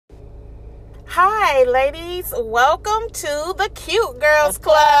Hi, ladies. Welcome to the Cute Girls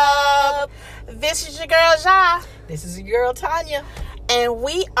Club. This is your girl, Ja. This is your girl, Tanya. And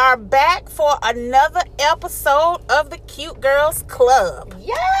we are back for another episode of the Cute Girls Club.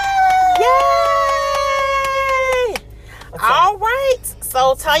 Yay! Yay! All right.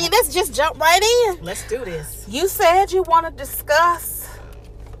 So, Tanya, let's just jump right in. Let's do this. You said you want to discuss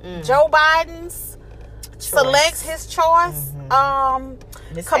Joe Biden's selects his choice.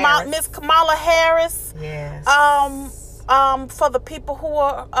 Miss Kamala Harris. Yes. For the people who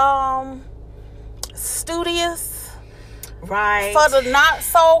are studious. Right. For the not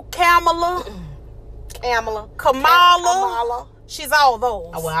so Kamala. She's all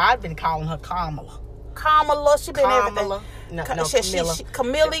those. Well, I've been calling her Kamala. She been everything.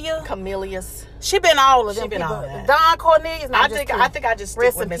 Camellias. She been all of them. She been people. all that. Don Cornelius. I think I just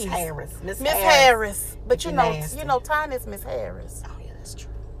stick with Miss Harris. Miss Harris. But you know, Tanya's Miss Harris. Oh yeah, that's true.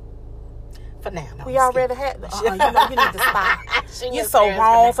 For now, no, we already had. You need to stop. You're so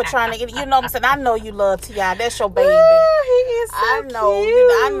wrong for trying to get. You know what I'm saying? I know you love T.I. That's your baby. Ooh, he is so I know.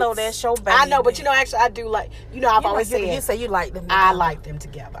 cute. I know that's your baby. I know, but actually, I do like. I've always said you say you like them. I like them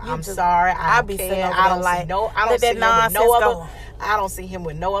together. I'm sorry. I don't care. I don't like. No, I don't see him with no other. I don't see him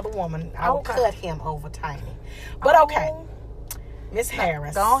with no other woman. I will cut him over Tiny. But okay, Miss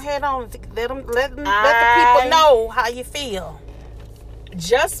Harris. Go ahead on. Let the people know how you feel.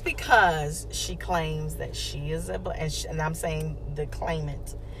 Just because she claims that she is and I'm saying the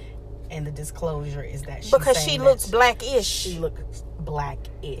claimant and the disclosure is that she looks blackish. She looks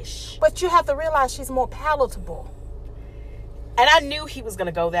blackish. But you have to realize she's more palatable. And I knew he was going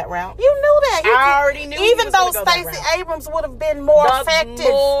to go that route. You knew that. I already knew. Even though Stacey Abrams would have been more effective.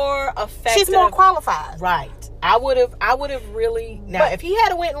 She's more qualified. Right. I would have really. Now, if he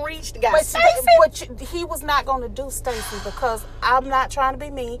had went and reached and got Stacey, but he was not going to do Stacey because I'm not trying to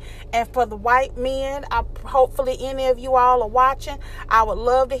be mean. And for the white men, hopefully any of you all are watching. I would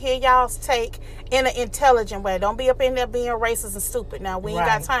love to hear y'all's take in an intelligent way. Don't be up in there being racist and stupid. Now we ain't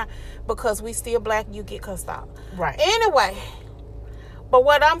got time because we still black. You get cussed out. Right. Anyway, but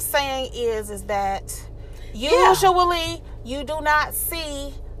what I'm saying is that usually you do not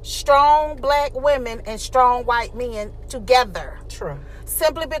see strong black women and strong white men together. True.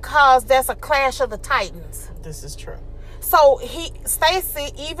 Simply because that's a clash of the titans. This is true. So Stacey,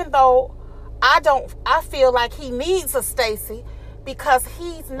 even though I feel like he needs a Stacey because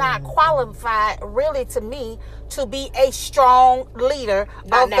he's not qualified really to me to be a strong leader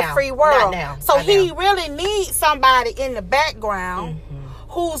the free world. So he really needs somebody in the background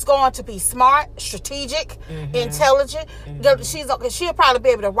who's going to be smart, strategic, intelligent. She'll probably be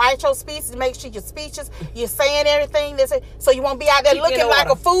able to write your speeches, make sure your speeches, you're saying everything. So you won't be out there looking like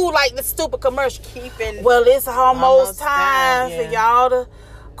a fool like the stupid commercial. Well, it's almost time for y'all to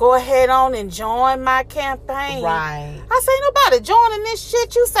go ahead on and join my campaign. Right. I say nobody joining this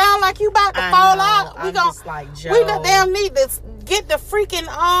shit. You sound like you about to fall out. We damn need to get the freaking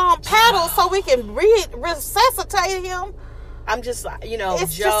paddle so we can resuscitate him. I'm just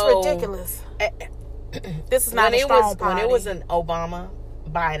it's Joe, just ridiculous. This is not a strong party. When it was an Obama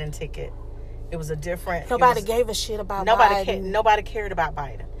Biden ticket, it was a different. Nobody gave a shit about Biden. Nobody cared about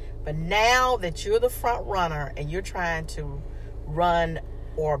Biden. But now that you're the front runner and you're trying to run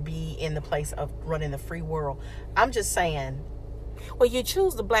or be in the place of running the free world, I'm just saying. Well, you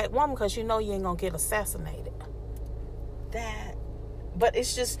choose the black woman because you know you ain't gonna get assassinated. But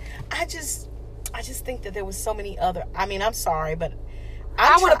it's just, I just think that there was so many other. I mean, I'm sorry, but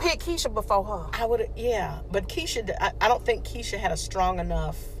I would have picked Keisha before her. I would have, but Keisha, I don't think Keisha had a strong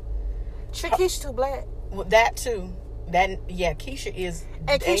enough. Keisha too black. Well, that too. Keisha is.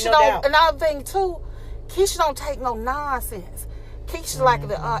 And Keisha don't. Another thing too, Keisha don't take no nonsense. Keisha like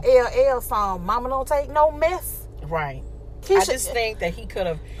the LL song, "Mama don't take no mess." Right. Keisha, I just think that he could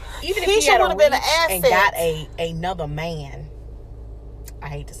have, even Keisha if he had been an asset and got another man. I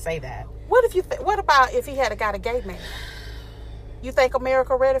hate to say that. What about if he had got a gay man? You think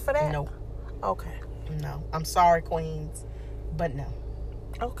America ready for that? Nope. Okay. No. I'm sorry, Queens, but no.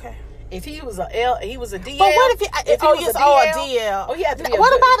 Okay. If he was a DL. But what if he was a DL? Oh, yeah.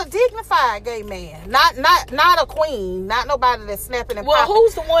 What about a dignified gay man? Not a queen. Not nobody that's snapping and popping. Well,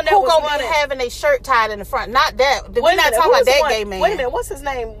 who's the one that was gonna be having a shirt tied in the front? Not that. We're not talking about that gay man. Wait a minute. What's his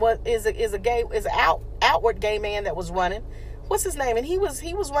name? Is an outward gay man that was running? What's his name? And he was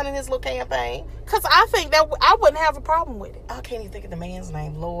running his little campaign. Because I think that I wouldn't have a problem with it. I can't even think of the man's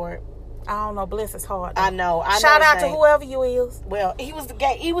name, Lord. I don't know. Bless his heart. I know. Shout out to whoever you is. Well, he was the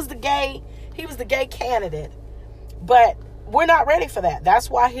gay candidate. But we're not ready for that. That's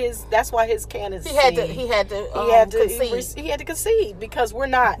why his candidacy. He had to concede because we're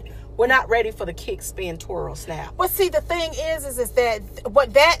not We're not ready for the kick, spin, twirl, snap. But see, the thing is that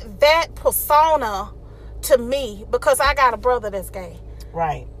what that persona to me, because I got a brother that's gay.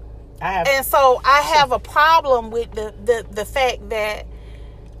 Right. And so I have a problem with the fact that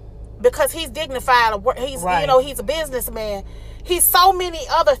because he's dignified, he's right. He's a businessman. He's so many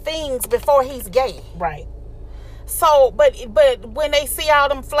other things before he's gay. Right. So, but when they see all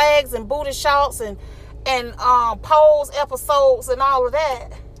them flags and booty shots and pose episodes and all of that,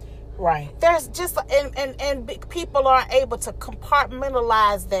 right? There's just and people aren't able to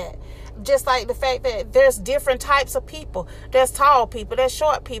compartmentalize that. Just like the fact that there's different types of people. There's tall people, there's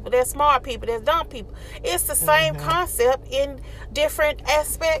short people, there's smart people, there's dumb people. It's the same concept in different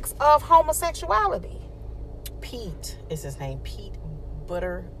aspects of homosexuality. Pete is his name. Pete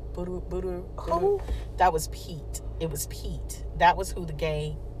Butter. Who? That was Pete. It was Pete. That was who the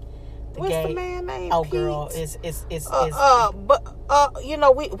gay. What's the man name? Oh, Pete? girl,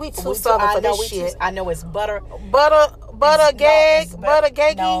 we too southern for this shit. I know it's butter gag. No, butter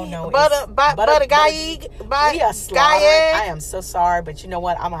gag. We are slaughtered. I am so sorry, but you know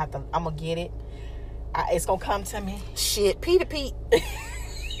what? I'm gonna get it. It's gonna come to me. Shit, Pete. Pete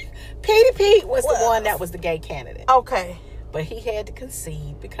was the one that was the gay candidate. Okay. But he had to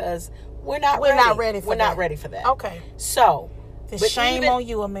concede because we're not ready for that. Okay. So, shame on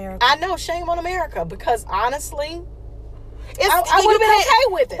you, America. I know, shame on America, because honestly, I would have been okay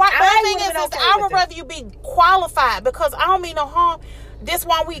with it. I would rather you be qualified, because I don't mean no harm. This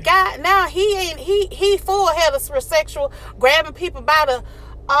one we got now, he full heterosexual, grabbing people by the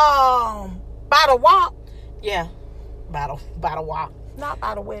walk. Yeah, by the walk. Not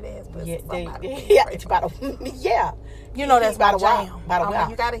by the wet ass, but yeah. You know that's by the jam. By the walk.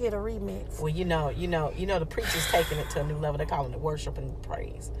 You gotta hear the remix. Well, you know, the preacher's taking it to a new level. They're calling it worship and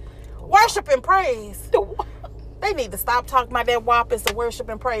praise. Worship and praise. They need to stop talking about that WAP as the worship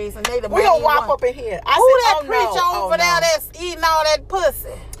and praise, and they we don't WAP up in here. Who preach over there that's eating all that pussy?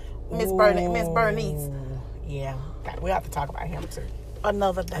 Miss Bernice. Yeah, we have to talk about him too.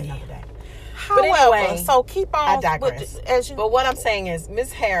 Another day. However, but anyway, so keep on. I digress. But what I'm saying is,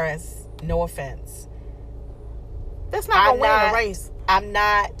 Miss Harris, no offense, that's not gonna win the race. I'm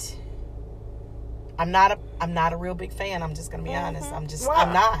not a real big fan. I'm just gonna be honest. I'm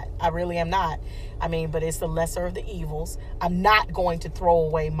not. I really am not. I mean, but it's the lesser of the evils. I'm not going to throw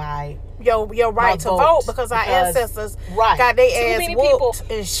away your right to vote because our ancestors got their ass whooped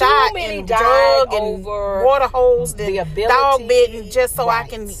and shot and drugged and water hosed and dog bitten just so I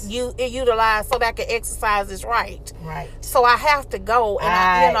can utilize, so that I can exercise this right. Right. So I have to go,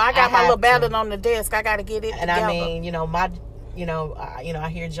 and I got my little ballot on the desk. I got to get it together. I mean, I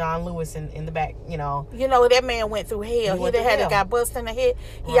hear John Lewis in the back. That man went through hell. He got busted in the head.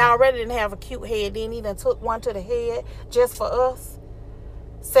 He already didn't have a cute head. Then he done took one to the head just for us.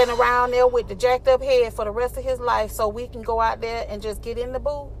 Sitting around there with the jacked up head for the rest of his life, so we can go out there and just get in the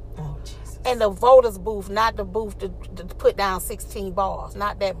booth. Oh, Jesus. And the voters booth, not the booth to put down 16 bars.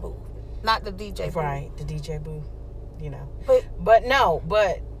 Not that booth. Not the DJ booth. Right, the DJ booth. But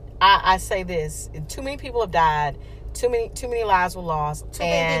I say this: too many people have died. Too many lives were lost. Too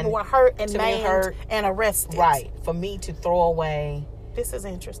many people were hurt and maimed and arrested. Right. For me to throw away. This is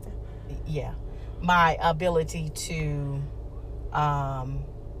interesting. Yeah. My ability to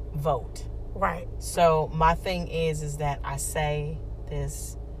vote. Right. So my thing is that I say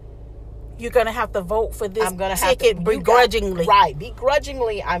this. You're going to have to vote for this ticket begrudgingly.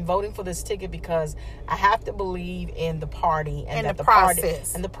 Begrudgingly, I'm voting for this ticket because I have to believe in the party and the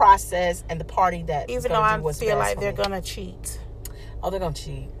process. And the process and the party that even though I feel like they're going to cheat. Oh, they're going to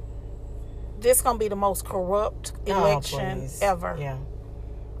cheat. This is going to be the most corrupt election ever. Yeah.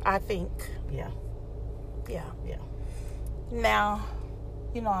 I think. Yeah. Yeah. Yeah. Now,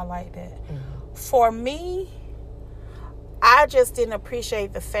 I like that. Mm-hmm. For me, I just didn't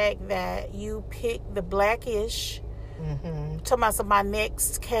appreciate the fact that you picked the blackish. Mm-hmm. Talking about my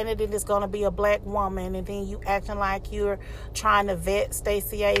next candidate is going to be a black woman, and then you acting like you're trying to vet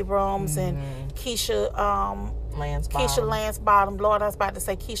Stacey Abrams and Keisha Lance Bottom. Lord, I was about to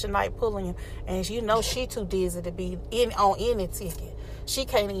say Keisha Knight Pulliam, and she too dizzy to be on any ticket. She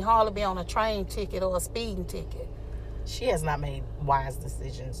can't even hardly be on a train ticket or a speeding ticket. She has not made wise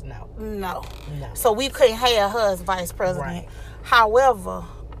decisions, No. So we couldn't have her as vice president. Right. However,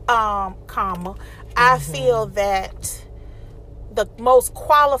 I feel that the most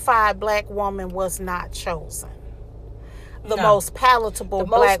qualified black woman was not chosen. The most palatable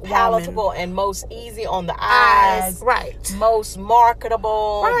black woman. And most easy on the eyes. Right. Most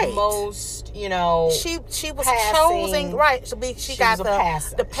marketable. Right. Most, She was passing. chosen. Right. She got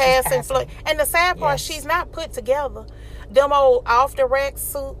the passing flow. And the sad part, she's not put together. them old off the rack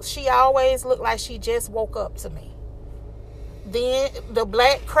suits, she always looked like she just woke up to me. Then the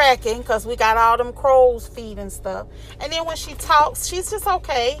black cracking, because we got all them crow's feet and stuff. And then when she talks, she's just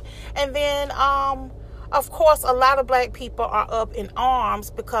okay. And then, of course, a lot of black people are up in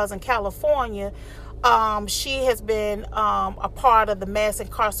arms because in California, she has been a part of the mass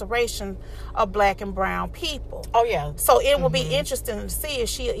incarceration of black and brown people. Oh, yeah. So it will be interesting to see if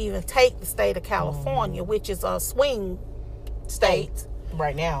she'll even take the state of California, which is a swing state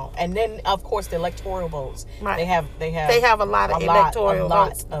right now. And then, of course, the electoral votes. Right. They have a lot of electoral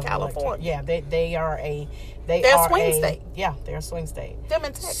votes in California. They're a swing state. Yeah, they're a swing state. Them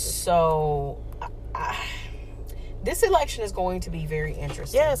in Texas. So this election is going to be very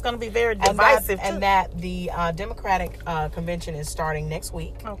interesting. Yeah, it's going to be very divisive, too. And that the Democratic convention is starting next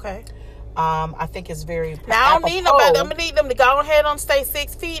week. Okay. I think it's very now I don't need nobody. I'm gonna need them to go ahead and stay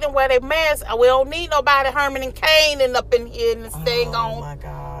 6 feet and wear their masks. We don't need nobody Herman and Cain and up in here and staying on. Oh my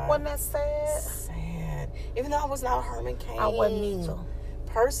God. Wasn't that sad? Sad. Even though I was not a Herman Cain. I wasn't either.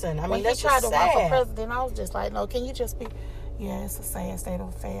 Person. I mean, when that's he tried just to sad. run for president, I was just like, no, can you just be? Yeah, it's a sad state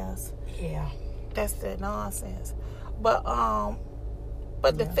of affairs. Yeah. That's the nonsense. But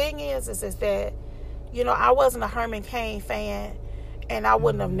the thing is that, you know, I wasn't a Herman Cain fan. And I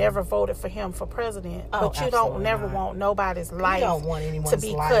wouldn't have never voted for him for president. But you don't never want nobody's life to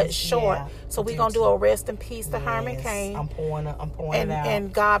be cut short. Yeah, so we're going to do a rest in peace to Herman Cain. I'm pouring it out.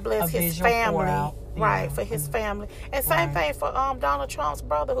 And God bless his family. Right, for his family. And same thing for Donald Trump's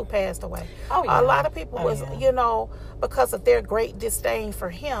brother who passed away. Oh, yeah. A lot of people you know, because of their great disdain for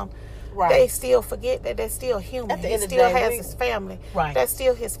him, they still forget that they're still human. He still has his family. Right. That's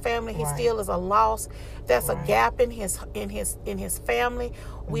still his family. He still is a loss. That's a gap in his family.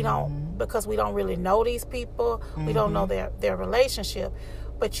 We don't, because we don't really know these people. We don't know their relationship.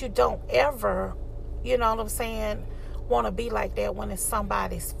 But you don't ever, you know what I'm saying, want to be like that when it's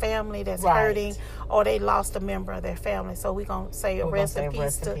somebody's family that's hurting or they lost a member of their family. So we're going to say rest in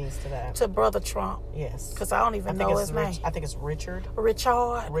peace to Brother Trump. Yes. Because I don't even know his name. I think it's Richard. Richard.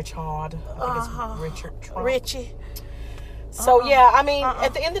 I think it's Richard Trump. Richie. So, yeah, I mean,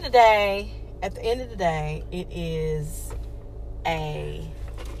 at the end of the day, it is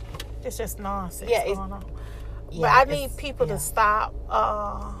it's just nonsense going on. But I need people to stop.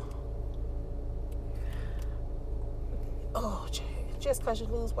 Just because you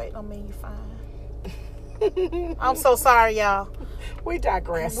lose weight don't mean you're fine. I'm so sorry, y'all. We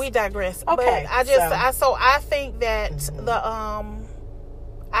digress. Okay. But I think that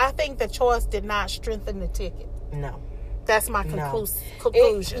I think the choice did not strengthen the ticket. No. That's my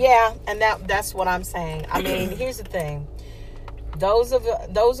conclusion. And that's what I'm saying. I mean, here's the thing. Those of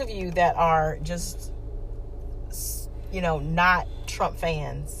you that are just, you know, not Trump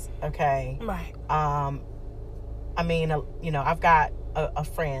fans, okay? Right. I mean, you know, I've got a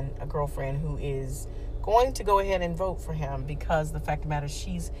girlfriend who is going to go ahead and vote for him because the fact of the matter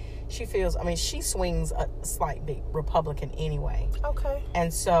is she feels, I mean, she swings a slight bit Republican anyway. Okay.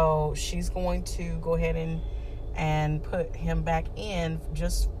 And so she's going to go ahead and put him back in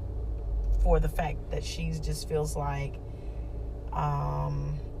just for the fact that she just feels like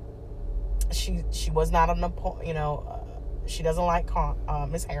she was not on the, you know, she doesn't like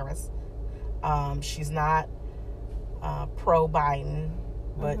Miss Harris. She's not pro Biden,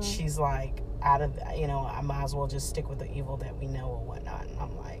 but she's like, out of, you know, I might as well just stick with the evil that we know or whatnot. And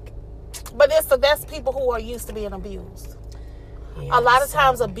I'm like, but that's people who are used to being abused. Yeah, a lot of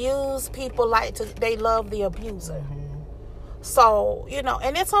times abused people they love the abuser. So, you know,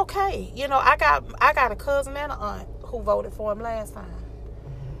 and it's okay. You know, I got a cousin and an aunt who voted for him last time.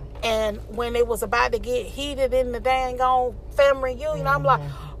 And when it was about to get heated in the dang on family reunion, I'm like,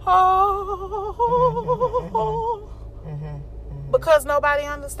 because nobody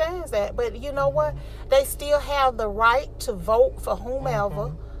understands that. But you know what? They still have the right to vote for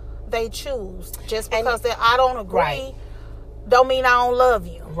whomever they choose. Just because I don't agree, don't mean I don't love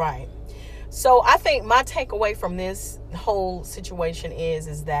you. Right. So I think my takeaway from this whole situation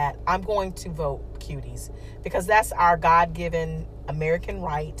is that I'm going to vote cuties because that's our God-given American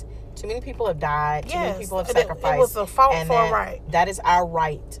right. Too many people have died. Too many people have sacrificed. It was a fault for a right. That is our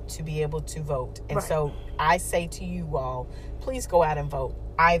right to be able to vote. And so I say to you all, please go out and vote.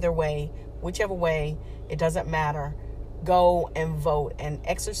 Either way, whichever way, it doesn't matter. Go and vote and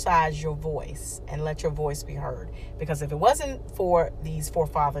exercise your voice and let your voice be heard. Because if it wasn't for these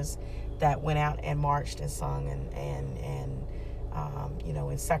forefathers that went out and marched and sung and you know,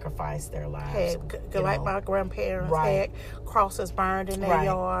 and sacrificed their lives. Like my grandparents had crosses burned in their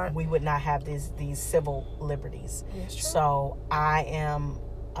yard. We would not have these civil liberties. So I am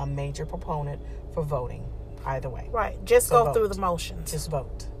a major proponent for voting. either way. Right. Just So go vote. through the motions. Just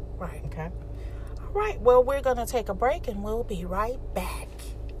vote. Right. Okay. All right. Well, we're going to take a break and we'll be right back.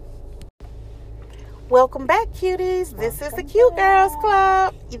 Welcome back, cuties. This is the Cute Girls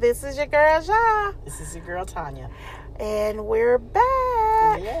Club. This is your girl, Ja. This is your girl, Tanya. And we're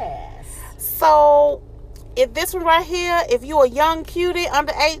back. Yes. So, if this one right here, if you're a young cutie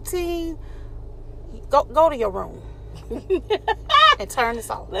under 18, go to your room and turn this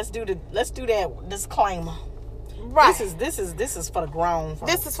off. Let's do that disclaimer. Right. This is for the grown folks.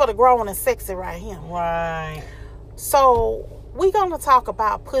 This is for the grown and sexy right here. Right. So, we're going to talk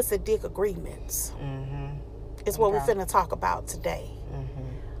about pussy dick agreements. Is what we're finna talk about today.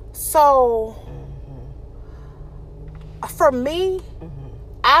 So, for me,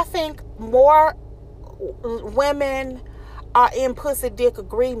 I think more women are in pussy dick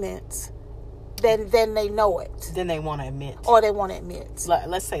agreements than they know it. Then they want to admit. Or they want to admit.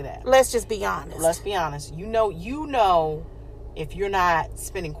 Let's say that. Let's just be honest. Let's be honest. You know if you're not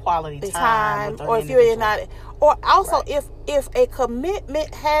spending quality time with or if individual. you're not, or also if a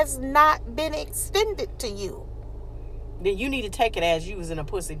commitment has not been extended to you, then you need to take it as you was in a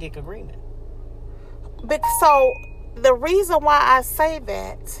pussy dick agreement. So the reason why I say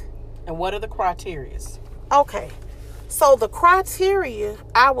that. And what are the criteria? Okay. So the criteria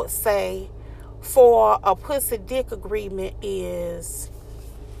I would say for a pussy dick agreement is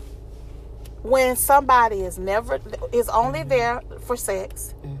when somebody is only there for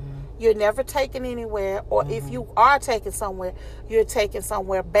sex. You're never taken anywhere, or if you are taken somewhere, you're taken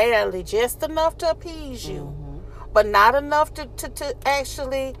somewhere barely, just enough to appease you, but not enough to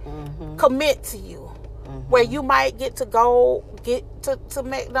actually commit to you. Where you might get to go get to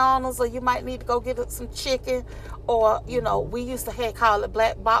McDonald's, or you might need to go get some chicken, or we used to call it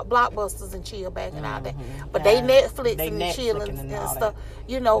black blockbusters and chill back in our day, but they Netflix and chilling and stuff,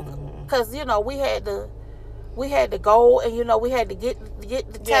 because we had to go and we had to get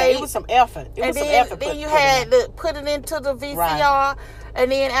the tape. Yeah, it was some effort. Then you had to put it into the VCR, right.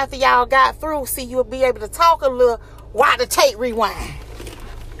 And then after y'all got through, you would be able to talk a little while the tape rewind.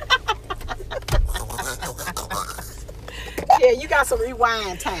 Yeah, you got some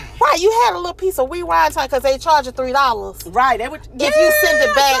rewind time. Right, you had a little piece of rewind time because they charge you $3. Right, if you send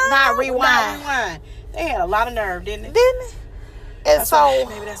it back, not rewind. They had a lot of nerve, didn't they? Didn't they? And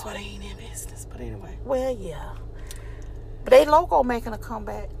maybe that's why they ain't in business. But anyway. Well, yeah. But they logo making a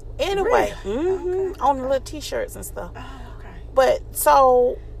comeback anyway. Really? Okay. On the little T-shirts and stuff. Oh, okay. But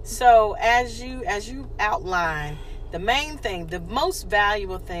so as you outline, the main thing, the most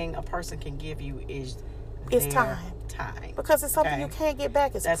valuable thing a person can give you is time. Because it's something you can't get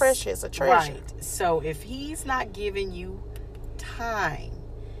back. That's precious, a treasure. Right. So if he's not giving you time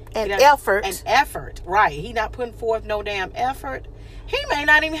and effort, right? He not putting forth no damn effort. He may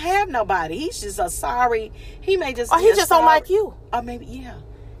not even have nobody. He's just sorry. He may just. Or he just don't like you. Or maybe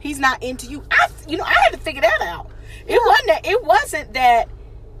he's not into you. I had to figure that out. It wasn't that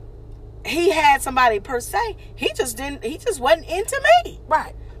he had somebody per se. He just wasn't into me.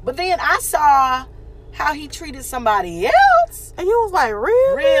 Right. But then I saw how he treated somebody else, and you was like,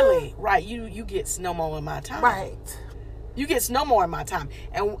 really, right? You get no more in my time, right? You get no more in my time,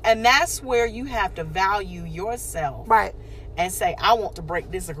 and that's where you have to value yourself, right? And say, I want to break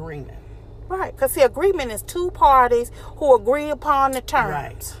this agreement, right? Because the agreement is two parties who agree upon the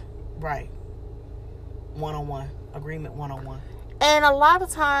terms, right? One-on-one agreement, one-on-one. And a lot of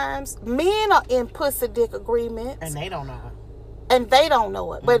times, men are in pussy dick agreements, and they don't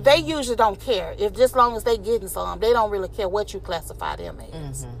know it. But they usually don't care. If just long as they getting some, they don't really care what you classify them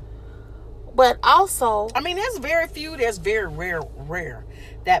as. But also, I mean, there's very rare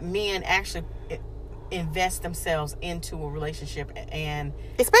that men actually invest themselves into a relationship, and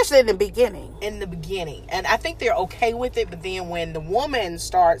especially in the beginning. And I think they're okay with it, but then when the woman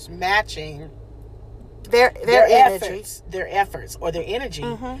starts matching their efforts or their energy,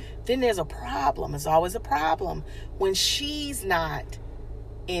 then there's a problem. It's always a problem when she's not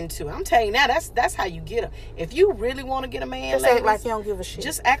into it. I'm telling you now, that's how you get her. If you really want to get a man, just act like you don't give a shit.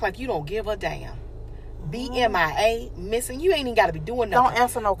 Just act like you don't give a damn. Be MIA, missing. You ain't even got to be doing nothing. Don't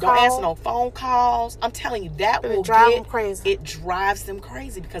answer no calls. Don't answer no phone calls. I'm telling you, that will drive them crazy. It drives them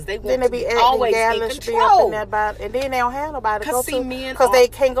crazy because they then want they to be always in control. And then they don't have nobody to go to men because they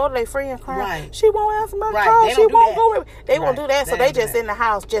can't go to their friend crying. Right. She won't answer my call. She won't go with me. They won't do that, so they just in the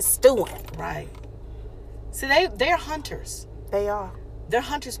house just stewing. Right. So they're hunters. They are. They're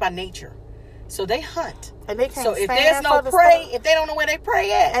hunters by nature. So they hunt. And they can't so if there's no prey, if they don't know where they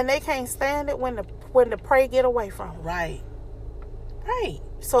prey at. And they can't stand it when the prey get away from them. Right.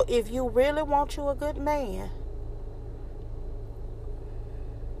 So if you really want you a good man,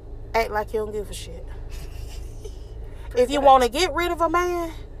 act like you don't give a shit. If you want to get rid of a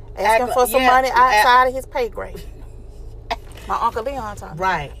man, ask him for some money outside of his pay grade. My Uncle Leon talking.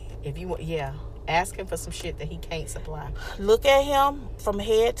 Right. If you want, ask him for some shit that he can't supply. Look at him from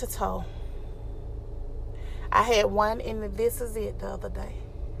head to toe. I had one in the This Is It the other day.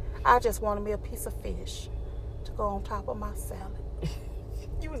 I just wanted me a piece of fish to go on top of my salad.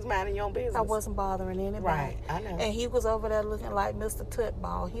 You was minding your own business. I wasn't bothering anybody. Right, I know. And he was over there looking like Mr.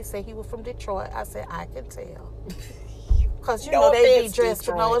 Tootball. He said he was from Detroit. I said, I can tell. Because, you know, they be dressed.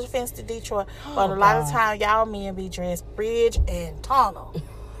 No offense to Detroit. But a lot of times, y'all men be dressed bridge and tunnel.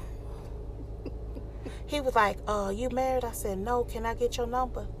 He was like, you married? I said, no. Can I get your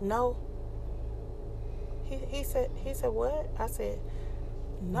number? No. He said, what? I said,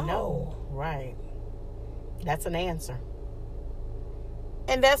 no. No. Right. That's an answer.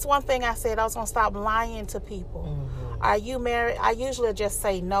 And that's one thing I said. I was going to stop lying to people. Mm-hmm. Are you married? I usually just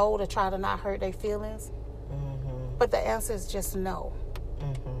say no to try to not hurt their feelings. Mm-hmm. But the answer is just no.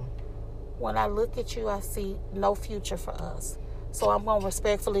 Mm-hmm. When I look at you, I see no future for us. So I'm going to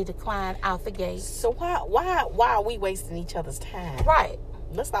respectfully decline out the gate. So why are we wasting each other's time? Right.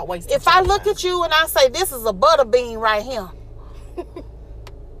 Let's not waste If I look at you and I say, this is a butter bean right here.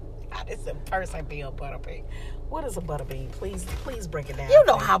 It's a person being a butter bean. What is a butter bean? Please break it down. You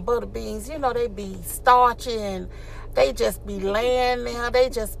know how butter beans, they be starchy and they just be laying there. They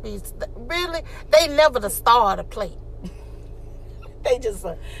just be, really, they never the star of the plate. They just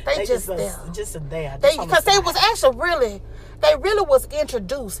there. Because they was actually they really was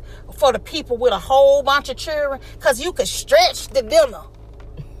introduced for the people with a whole bunch of children, because you could stretch the dinner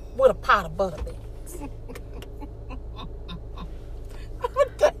with a pot of butter beans.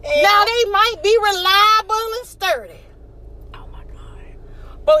 What the hell? Now they might be reliable and sturdy. Oh my God!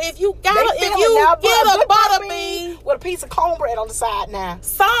 But if you get a butter bean with a piece of cornbread on the side, now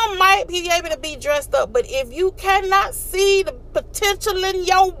some might be able to be dressed up. But if you cannot see the potential in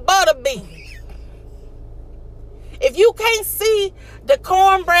your butter bean, if you can't see the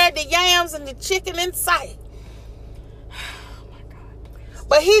cornbread, the yams, and the chicken in sight, oh my God!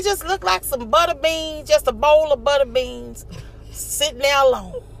 But he just looked like some butter beans, just a bowl of butter beans. Sitting there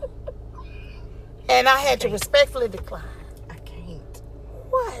alone. And I had to respectfully decline. I can't.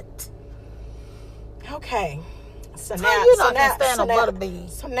 What? Okay. So now, now you're not going to stand a butter bean.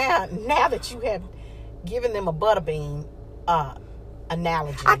 So now that you have given them a butter bean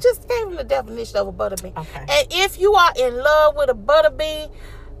analogy. I just gave them the definition of a butter bean. Okay. And if you are in love with a butter bean,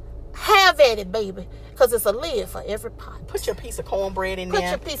 have at it, baby. Because it's a lid for every pot. Put your piece of cornbread in there. Put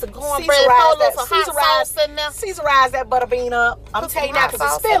your piece of cornbread. Throw some hot sauce in there. Caesarize that butter bean up. I'm telling you now,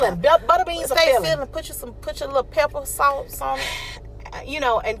 because it's filling. Butter beans are filling. Put your little pepper sauce on it.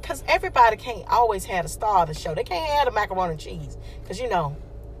 And because everybody can't always have the star of the show. They can't have the macaroni and cheese. Because, you can't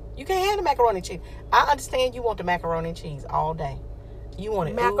have the macaroni and cheese. I understand you want the macaroni and cheese all day. You want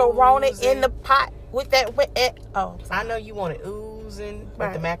it macaroni oozing in the pot with that. I know you want it oozing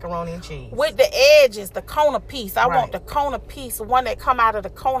with the macaroni and cheese. With the edges, the corner piece. I want the corner piece, the one that come out of the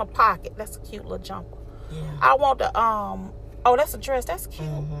corner pocket. That's a cute little jumper. Yeah. I want the that's a dress. That's cute.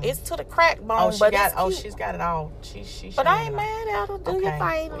 Mm-hmm. It's to the crack bone, but it's cute. She's got it all. She but I ain't mad at her. Do your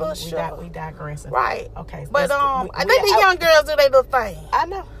thing, little sugar. We digressing. Right. Okay. But the young girls do their little thing. I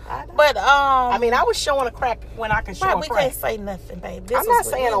know. But I was showing a crack when I could show a crack. We can't say nothing, baby. I'm not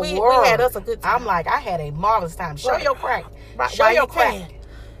saying a word. We had us a good time. I'm like, I had a marvelous time. Show your crack. Right. Show your crack.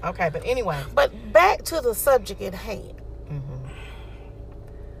 Okay, but anyway. But back to the subject at hand. Mm-hmm.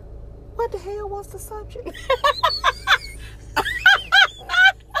 What the hell was the subject?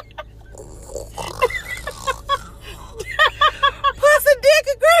 Pussy dick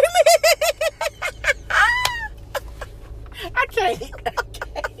agreement. I can't.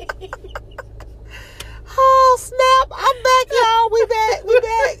 Oh snap! I'm back, y'all. We back.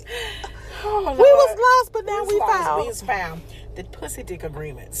 Oh, we was lost, but now we found. We was found the pussy dick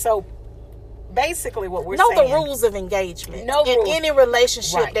agreement. So basically, what we're saying: know the rules of engagement. No in rules. Any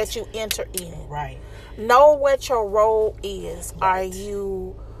relationship that you enter in. Right. Know what your role is. Right.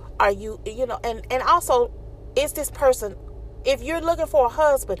 Are you and also, is this person, if you're looking for a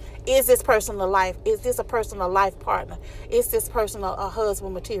husband, is this person a life? Is this a person a life partner? Is this person a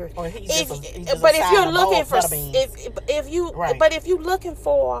husband material? Or he's just if you're looking for if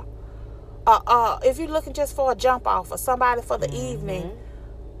you're looking just for a jump off or somebody for the evening,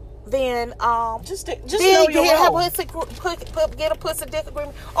 then just know your role. Get a pussy dick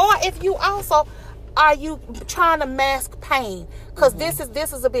agreement. Or if you also are you trying to mask pain, because this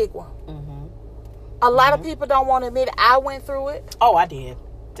is a big one. A lot of people don't want to admit it. I went through it. Oh, I did.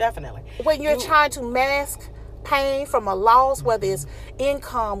 Definitely. When you're trying to mask pain from a loss, whether it's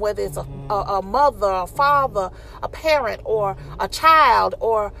income, whether it's a mother, a father, a parent, or a child,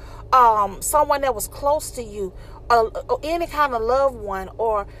 or someone that was close to you, or any kind of loved one,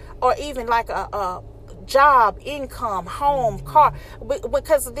 or even like a job, income, home, car,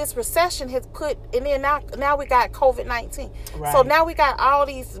 because of this recession has put, and then now we got COVID-19. Right. So now we got all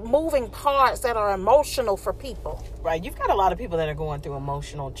these moving parts that are emotional for people. Right. You've got a lot of people that are going through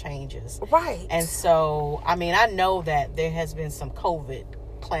emotional changes. Right. And so, I mean, I know that there has been some COVID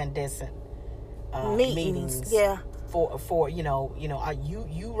clandestine meetings. Yeah. For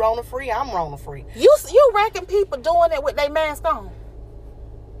you Rona free, I'm Rona free. You reckon people doing it with their mask on?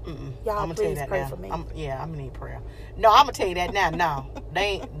 Y'all, I'm gonna tell you that pray now. for me. I'm gonna need prayer. No, I'm gonna tell you that now. No, they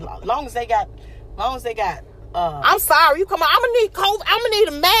ain't. Long as they got. I'm sorry. You come on. I'm gonna need COVID. I'm gonna need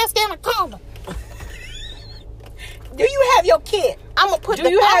a mask and a condom. Do you have your kit? I'm gonna put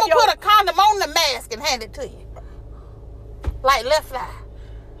a condom on the mask and hand it to you, like left eye.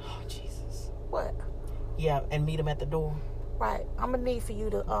 Oh Jesus. What? Yeah, and meet them at the door. Right. I'm gonna need for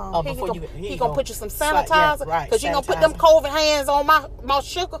you to he gonna put you some sanitizer. sanitizer, Yeah, right. Because you gonna put them COVID hands on my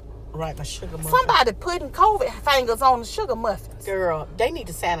sugar. Right, my sugar muffins. Somebody putting COVID fingers on the sugar muffins. Girl, they need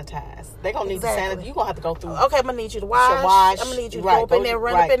to sanitize. They gonna need to sanitize. You gonna have to go through. Okay, I'm gonna need you to wash. I'm gonna need you to go up in there,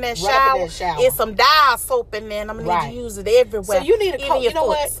 run up in that shower. Get some Dial soap in there, and I'm gonna need you to use it everywhere. So you need a COVID. You know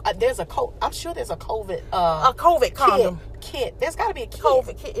what? There's a COVID. I'm sure there's a COVID. A COVID condom. Kit. There's got to be a kit.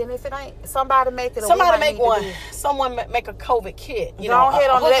 COVID kit, and if it ain't, somebody make it. Somebody make one. Someone make a COVID kit. You know, head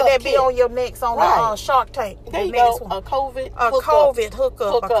on let that be on your next on the Shark Tank. There you go. A COVID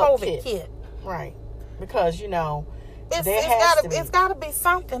hookup, a COVID kit. Right, because it's got to be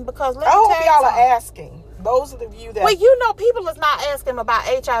something. Because I hope y'all are asking. Those of you that people is not asking about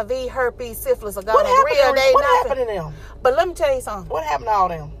HIV, herpes, syphilis, or gonorrhea. What happened to them? But let me tell you something. What happened to all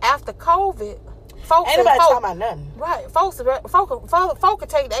them after COVID? Folks, ain't nobody talking about nothing. Right. Folks can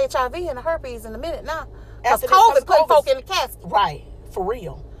take the HIV and the herpes in a minute now. Because COVID put folk in the casket. Right. For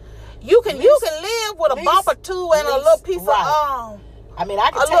real. You can live with a bump or two and a little piece of I mean, I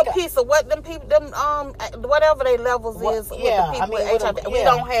can take little piece of what them people whatever their levels is with the people with HIV. We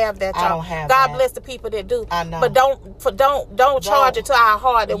don't have that, y'all. I don't have God that. bless the people that do. I know. But don't charge it to our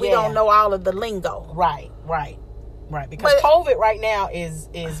heart that we don't know all of the lingo. Right. Because COVID right now is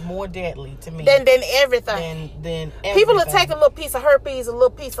more deadly to me than everything. Than everything. People will take a little piece of herpes, a little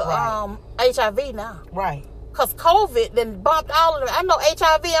piece of HIV now. Right. Because COVID then bumped all of them. I know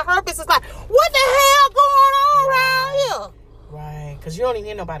HIV and herpes is like, what the hell going on around here? Right. Because you don't even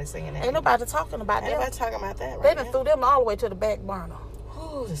hear nobody saying that. Ain't nobody talking about that. Ain't nobody talking about that right They done threw them all the way to the back burner.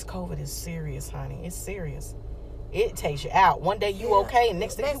 Ooh, this COVID is serious, honey. It's serious. It takes you out. One day you okay, and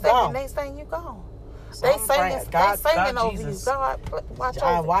next thing you gone. Next thing you gone. So they singing over Jesus. you. God, watch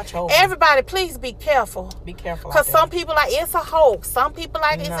over. over. Everybody, please be careful. Be careful. Because some people like it's a hoax. Some people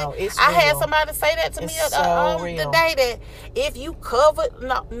like it's I had somebody say that to me real. today that if you covered,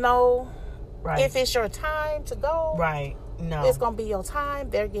 no. Right. If it's your time to go, right. No. It's gonna be your time.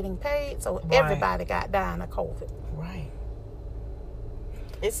 They're getting paid, so everybody got dying of COVID. Right.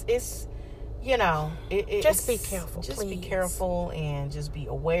 It's just be careful. Just please. be careful and just be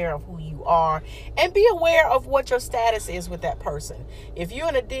aware of who you are and be aware of what your status is with that person. If you're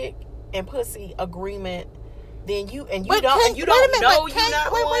in a dick and pussy agreement, then you don't know you're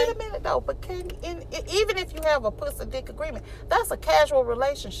not one. Wait a minute though. But even if you have a pussy dick agreement, that's a casual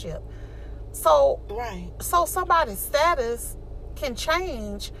relationship. So So somebody's status can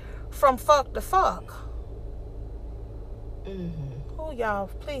change from fuck to fuck. Mm-hmm. Oh, y'all,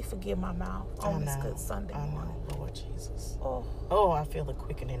 please forgive my mouth on this good Sunday morning. Lord Jesus. Oh, I feel the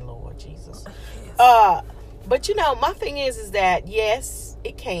quickening, Lord Jesus. Yes. But my thing is that yes,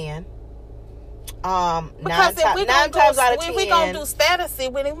 it can. Because if we're gonna do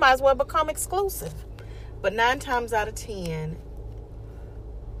statusy, we might as well become exclusive. But 9 times out of 10,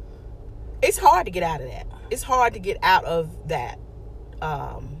 it's hard to get out of that. It's hard to get out of that.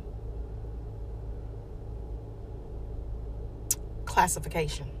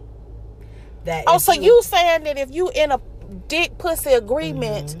 Classification. So you saying that if you in a dick pussy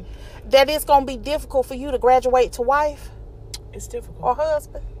agreement, that it's gonna be difficult for you to graduate to wife? It's difficult. Or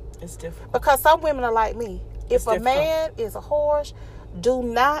husband? It's difficult. Because some women are like me. If a man is a horse, do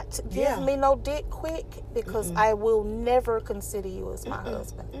not give me no dick quick, because I will never consider you as my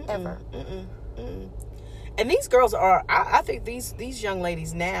husband ever. And these girls are. I think these young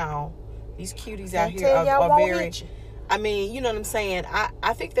ladies now, these cuties out here are very. I mean, you know what I'm saying?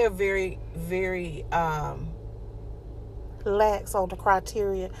 I think they're very, very lax on the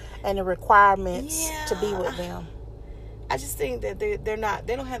criteria and the requirements to be with them. I just think that they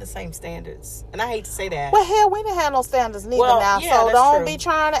don't have the same standards. And I hate to say that. Well, hell, we didn't have no standards neither now. Yeah, so that's don't true. be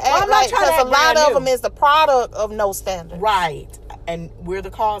trying to act I'm not like, trying to because act a lot brand of them new. is the product of no standards. Right. And we're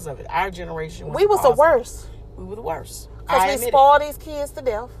the cause of it. Our generation We was the worst. We were the worst. Because we spoil these kids to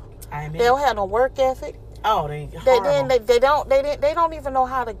death. I admit They don't have no work ethic. Oh, they don't even know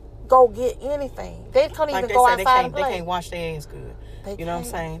how to go get anything. They can't even go outside and play. They can't wash their ass good. You know what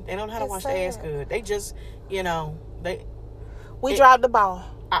I'm saying? They don't know how to wash their ass good. They just, we dropped the ball.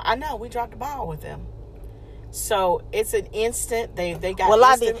 I know we dropped the ball with them. So it's an instant. They got. Well,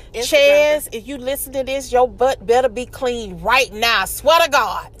 I did. Chaz, if you listen to this, your butt better be clean right now. I swear to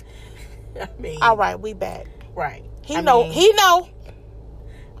God. I mean, all right, we back. Right. He know. He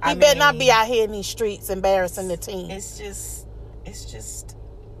better not be out here in these streets embarrassing the team. It's just.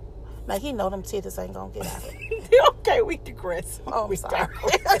 Now he know them titties ain't gonna get out of it. Okay, we digress. Oh, I'm sorry.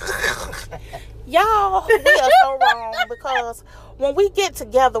 Y'all, we are so wrong, because when we get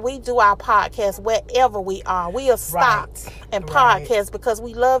together, we do our podcast wherever we are. We'll stop and podcast because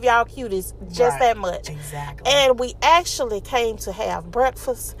we love y'all cuties just that much. Exactly. And we actually came to have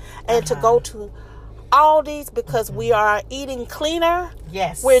breakfast and to go to Aldi's because we are eating cleaner.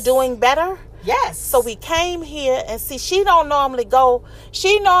 Yes. We're doing better. Yes. So we came here and see, she normally goes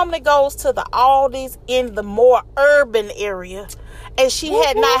to the Aldi's in the more urban area, and she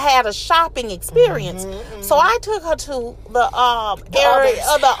had not had a shopping experience. So I took her to the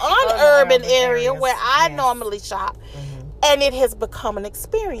unurban area where I normally shop. And it has become an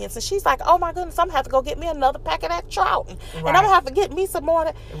experience. And she's like, oh my goodness, I'm going to have to go get me another pack of that trout. And I'm going to have to get me some more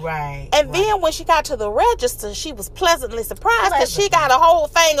of that. Right. And then when she got to the register, she was pleasantly surprised because she got a whole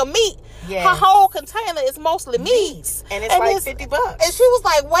thing of meat. Yes. Her whole container is mostly meat. And it's like $50. And she was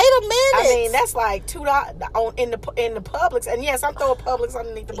like, wait a minute. I mean, that's like $2 in the Publix. And yes, I'm throwing Publix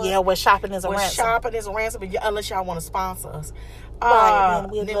underneath the bus. Yeah, where shopping is a ransom. Shopping is a ransom, unless y'all want to sponsor us. Right,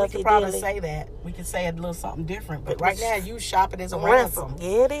 then we could probably say that. We could say a little something different. But right now, you shopping is a ransom.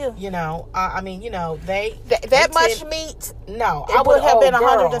 Yeah, it is. That much meat. No, it would have been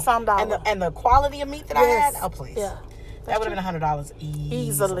 $100 and some dollars. And the quality of meat that I had, oh please, yeah, that would have been $100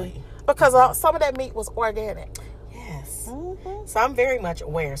 easily. Because some of that meat was organic. Yes. So I'm very much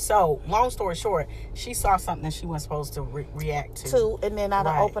aware. So long story short, she saw something that she wasn't supposed to react to. And then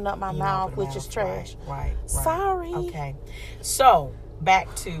I'd open up my mouth, which is trash. Right. Sorry. Okay. So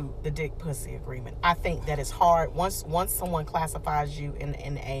back to the dick pussy agreement. I think that it's hard once someone classifies you in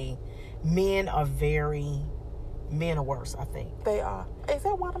a men are worse, I think. They are. Is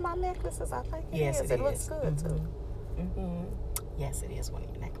that one of my necklaces? I think yes, it is. It looks good too. Yes, it is one of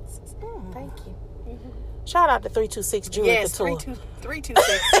your necklaces. Thank you. Shout out to 326 Jewelry Couture. 326.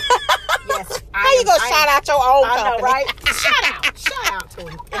 Yes. How you gonna shout out your own company? I know, right? Shout out to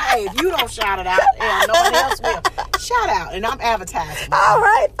him. Hey, if you don't shout it out, no one else will. Shout out, and I'm advertising. All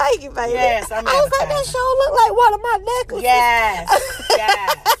right, thank you, baby. Yes, I'm advertising. I was like, that show look like one of my necklaces.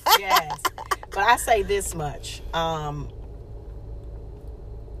 Yes. But I say this much.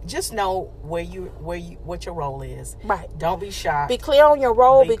 Just know what your role is. Right. Don't be shocked. Be clear on your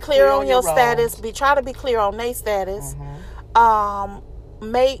role. Be clear on your status. Try to be clear on their status. Try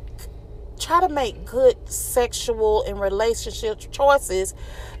to make good sexual and relationship choices,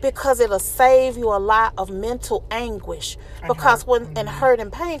 because it'll save you a lot of mental anguish. And hurt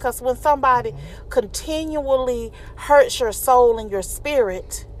and pain. Because when somebody continually hurts your soul and your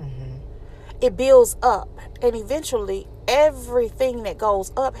spirit, it builds up, and eventually everything that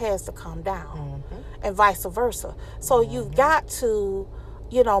goes up has to come down, and vice versa. So you've got to,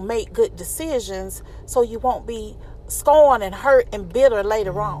 make good decisions so you won't be scorned and hurt and bitter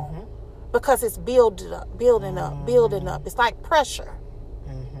later on, because it's building up. It's like pressure.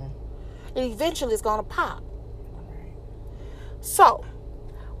 And eventually it's going to pop. So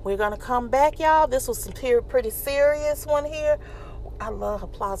we're going to come back, y'all. This was some pretty serious one here. I love her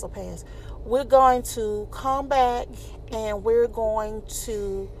plaza pants. We're going to come back and we're going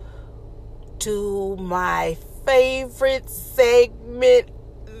to do my favorite segment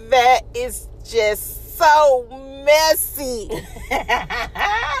that is just so messy.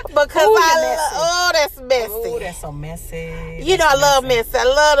 Because that's messy. Oh, that's so messy. I love messy. I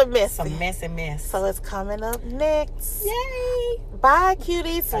love the messy. Some messy mess. So it's coming up next. Yay. Bye,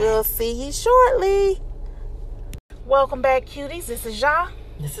 cuties. Bye. We'll see you shortly. Welcome back, cuties. This is Ja.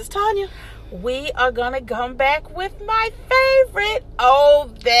 This is Tanya. We are going to come back with my favorite. Oh,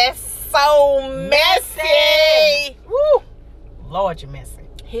 that's so messy. Woo. Lord, you're messy.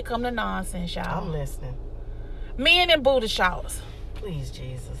 Here come the nonsense, y'all. I'm listening. Men in booty showers. Please,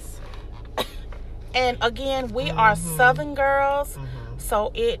 Jesus. And again, we are Southern girls,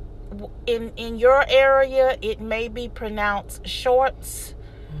 so it in your area, it may be pronounced shorts.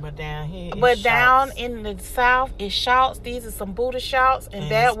 But down here, down in the South, it's shorts. These are some booty shorts,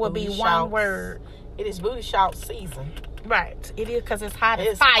 and that would be one word. It is booty short season. Right. It is, because it's hot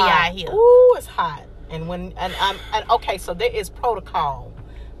as fire out here. Ooh, it's hot. And okay, so there is protocol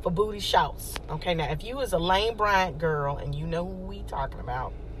for booty shorts. Okay, now if you is a Lane Bryant girl and you know who we talking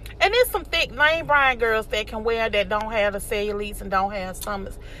about. And there's some thick Lane Bryant girls that can wear that don't have the cellulite and don't have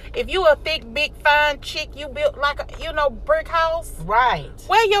stomachs. If you a thick, big, fine chick, you built like a, brick house. Right.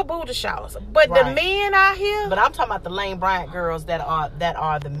 Wear your booty shorts. But the men out here. But I'm talking about the Lane Bryant girls that are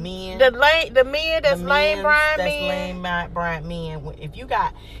the men. The men that's Lane Bryant men. That's Lane Bryant men. If you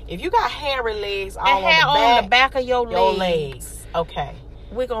got hairy legs all and hair on the back of your legs. Okay.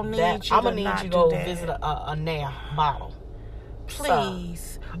 We're gonna need you. I'm gonna need you to go visit a nail bottle. Please.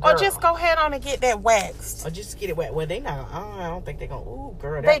 Or just go ahead on and get that waxed. Or just get it waxed. Well, they not. I don't think they're going to. Ooh,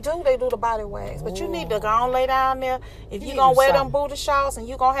 girl. They do the body wax. Ooh. But you need to go on lay down there. If you're going to wear them booty shorts and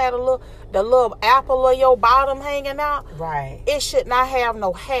you're going to have the little apple of your bottom hanging out. Right. It should not have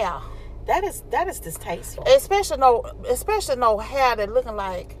no hair. That is distasteful. Especially no hair that looking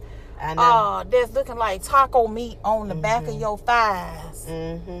like. I know. That's looking like taco meat on the back of your thighs.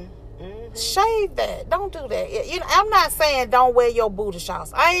 Mm-hmm. Shave that. Don't do that. I'm not saying don't wear your booty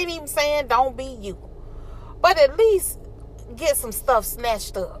shorts. I ain't even saying don't be you. But at least get some stuff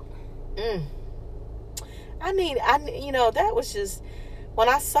snatched up. That was just, when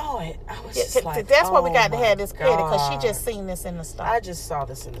I saw it, I was just like, that's why we got to have this credit, because she just seen this in the store. I just saw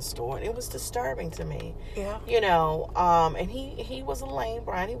this in the store, and it was disturbing to me. Yeah. And he was a Lane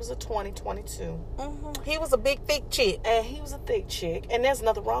Bryant. He was a 2022. Mm-hmm. He was a big, thick chick. And he was a thick chick. And there's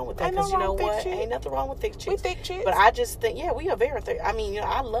nothing wrong with that, because you know what? Ain't nothing wrong with thick chicks. We thick chicks. But I just think, we are very thick. I mean,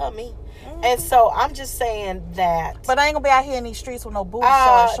 I love me. Mm-hmm. And so I'm just saying that. But I ain't going to be out here in these streets with no booty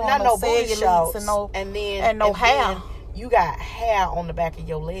shorts. Not no booty shorts. And no hair. Then you got hair on the back of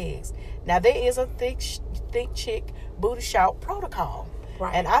your legs. Now, there is a thick chick booty short protocol.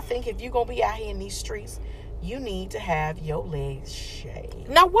 Right. And I think if you're going to be out here in these streets, you need to have your legs shaved.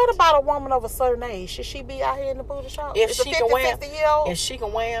 Now, what about a woman of a certain age? Should she be out here in the booty shorts? If she can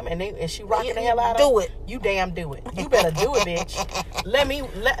wear them, and she rocking the hell out of do it. You damn do it. You better do it, bitch. Let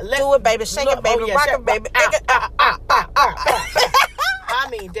do it, baby. Shake it, baby. Rock it, baby. I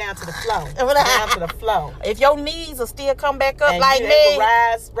mean, down to the flow. Down to the flow. If your knees will still come back up and like me,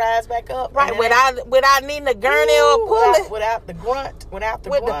 rise back up. Right, without needing a gurney or a pulley. Without the grunt.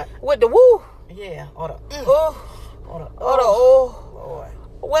 With the woo. Yeah. Or the Lord.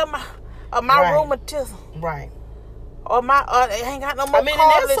 Well, my rheumatism. Right. Or my ain't got no more. I mean,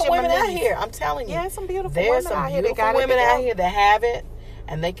 and there's some women out here. I'm telling you. Yeah, some beautiful women out here. There's some beautiful women out here that have it,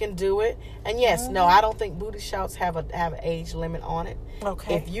 and they can do it. And yes, no, I don't think booty shorts have an age limit on it.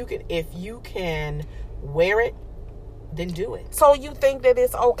 Okay. If you can wear it, then do it. So you think that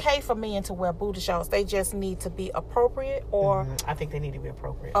it's okay for men to wear booty shorts? They just need to be appropriate, or I think they need to be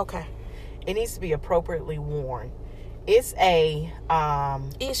appropriate. Okay. It needs to be appropriately worn. It's a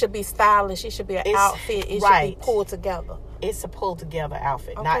it should be stylish. It should be an outfit. It should be pulled together. It's a pulled together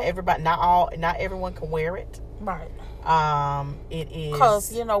outfit. Okay. Not everyone can wear it. Right. It is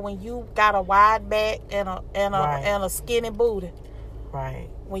because when you got a wide back and a skinny booty. Right.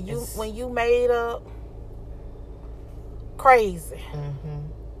 When you made up crazy.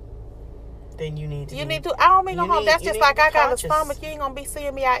 Then you need to. I don't mean no harm. That's just like I got a stomach. You ain't gonna be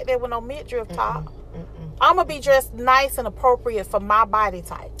seeing me out there with no midriff top. I'm gonna be dressed nice and appropriate for my body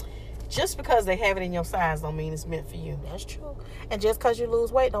type. Just because they have it in your size don't mean it's meant for you. That's true. And just because you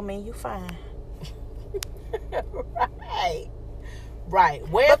lose weight don't mean you fine. Right.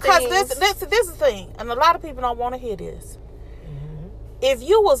 Because this is the thing, and a lot of people don't want to hear this. If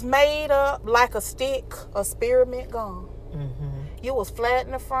you was made up like a stick of spearmint gum, you was flat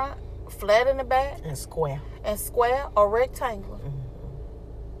in the front, flat in the back, and square or rectangular.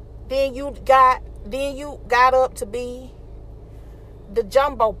 Then you got up to be the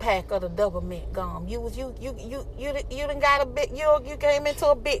jumbo pack of the double mint gum. You done got a big. You came into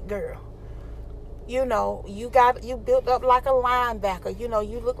a big girl. You built up like a linebacker.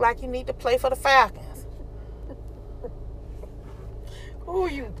 You look like you need to play for the Falcons.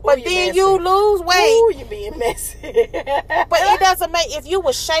 Then you lose weight. Ooh, you being messy. But it doesn't make. If you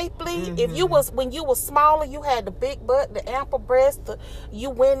was shapely, when you was smaller, you had the big butt, the ample breast.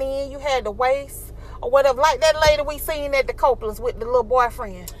 You went in, you had the waist or whatever. Like that lady we seen at the Copelands with the little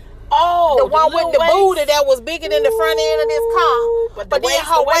boyfriend. Oh, the one with the booty that was bigger than the front end of this car. But then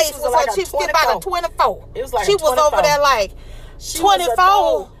her waist was like she was about a 24. It was like she was over there like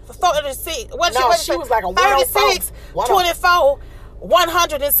 24, 36. She was like a 36, 24.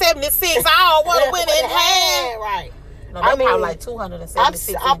 176. I don't want to win in hand. Right. No, I mean, probably like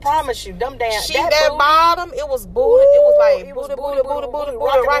 276. I promise you, them damn. She that bottom, it was booty. It was like booty,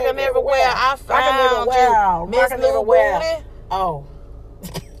 rocking everywhere. I found you, Miss New Booty. Oh.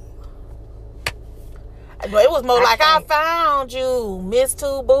 But it was more like I found you, Miss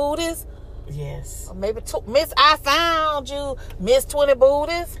Two Booties. Yes. Or maybe Miss I found you, Miss 20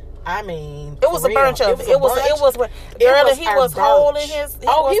 Booties. I mean, it was a bunch of it. It was girl, and he was holding his. He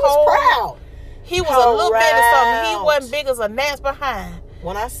was proud. He was a little bit of something. He wasn't big as a gnat's behind.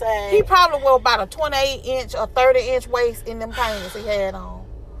 When I say he probably wore about a 28-inch or 30-inch waist in them pants he had on.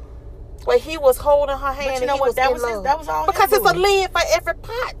 But he was holding her hand. But you know what? That was all. Because it's a lid for every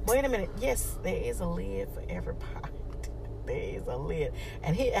pot. Wait a minute. Yes, there is a lid for every pot. There is a lid,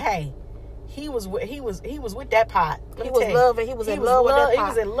 and he was with that pot. He was in love with that pot. He was in love with that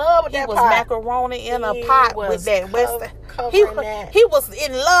pot. He was macaroni in a pot with that Western. He was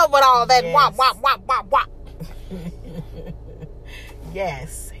in love with all that wop.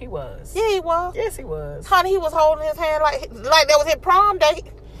 Yes, he was. Yeah, he was. Yes, he was. Honey, he was holding his hand like that was his prom date.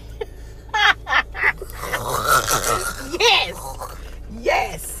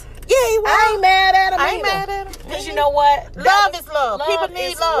 Yes. Yeah, he was. I ain't mad at him. I ain't mad at him. Because you know what? Love is love. People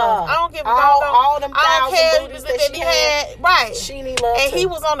need love. I don't give a damn. All them thousand booties that she had. Right. She need love and too. he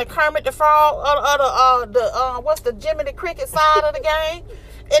was on the Kermit the Frog, what's the Jimmy the Cricket side of the game.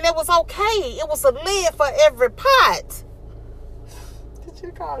 And it was okay. It was a lid for every pot. Did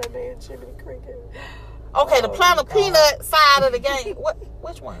you call that man Jimmy the Cricket? Okay, the Planet Peanut side of the game.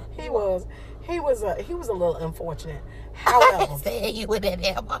 Which one? He was a little unfortunate. However, you with that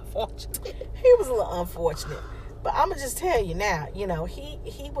damn unfortunate. He was a little unfortunate. But I'm gonna just tell you now, you know, he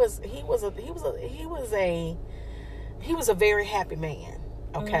was a very happy man.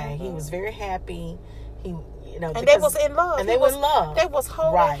 Okay, Mm-hmm. He was very happy. And they was in love. And they was in love. They was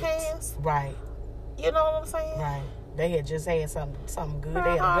holding hands. Right. You know what I'm saying? Right. They had just had something good. They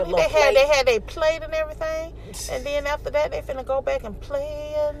had Uh-huh. a good little plate. They had their plate and everything. And then after that, they finna go back and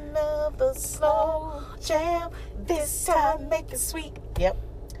play another slow jam. This time, make it sweet. Yep.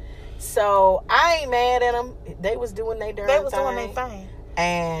 So I ain't mad at them. They was doing their darn thing. They was doing their thing.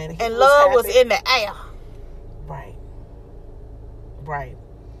 And love was in the air. Right. Right.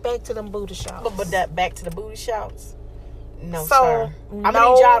 Back to them booty shots. But back to the booty shots. No, so, sir. I'm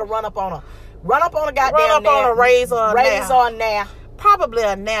gonna need y'all to run up on a goddamn on a razor now. Probably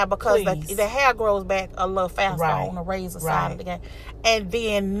a now because the hair grows back a little faster on the razor side of the game. And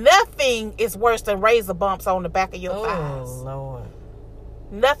then nothing is worse than razor bumps on the back of your thighs. Oh Lord.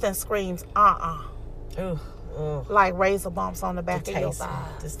 Nothing screams like razor bumps on the back of your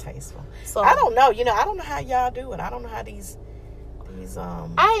thighs. Distasteful. So I don't know. I don't know how y'all do it. I don't know how these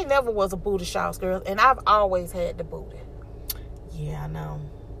I ain't never was a booty shots girl, and I've always had the booty. Yeah, I know.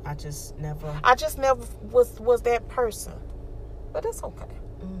 I just never was that person. But it's okay.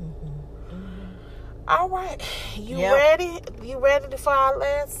 Mm-hmm. Mm-hmm. All right. You ready? You ready for our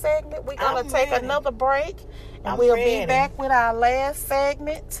last segment? We're going to take another break. And we'll be back with our last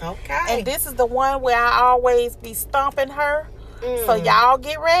segment. Okay. And this is the one where I always be stomping her. So y'all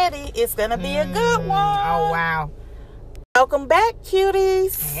get ready. It's going to be a good one. Oh, wow. Welcome back,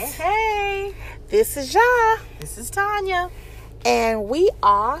 cuties. Hey. This is Ya. This is Tanya. And we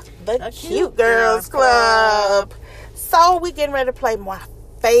are the Cute Girls Club. So we getting ready to play my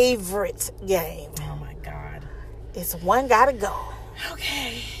favorite game. Oh, my God. It's One Gotta Go.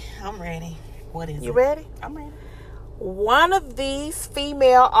 Okay. I'm ready. What is it? You ready? I'm ready. One of these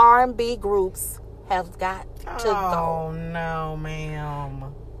female R&B groups has got to go. Oh, no,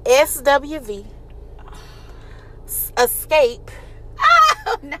 ma'am. SWV, Escape,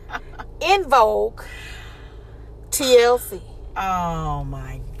 No. In Vogue, TLC. Oh,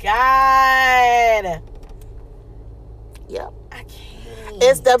 my God. Yep. I can't.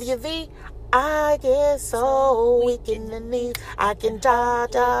 SWV, I get so weak in the knees. I can da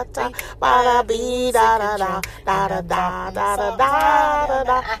da da ba da be da da da da da da da da da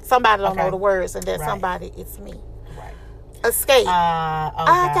da. Somebody don't know the words, and then somebody, it's me. Right. Escape.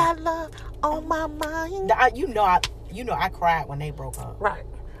 I got love on my mind. I cried when they broke up. Right.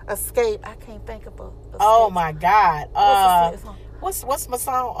 Escape. I can't think of a. Escape. Oh my God. What's my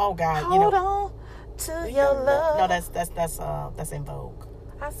song? Oh God. Hold on to your love. No, that's In Vogue.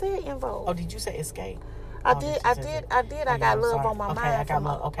 I said In Vogue. Oh, did you say Escape? I did. I got love on my mind. I got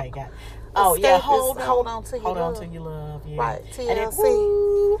love. Okay, got it. Oh yeah. Hold on to your love. Yeah. Right. TLC. And then,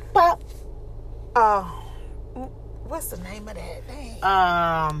 woo, pop. What's the name of that? Dang.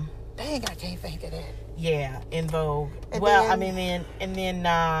 Dang, I can't think of that. Yeah, In Vogue. And well, then, I mean, then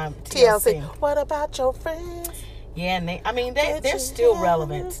TLC. TLC. What about your friends? Yeah, and they're still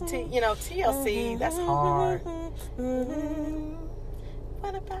relevant. TLC, that's hard.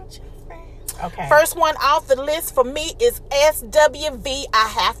 What about your friends? Okay. First one off the list for me is SWV. I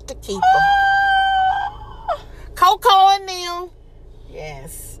have to keep them. Coco and them.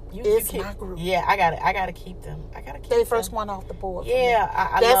 Yes. It's my group. Yeah, I gotta keep them. They first one off the board. Yeah,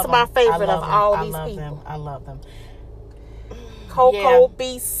 that's my favorite of all these people. I love them. Coco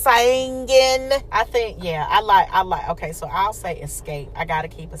be singing. I think, I like. Okay, so I'll say Escape. I gotta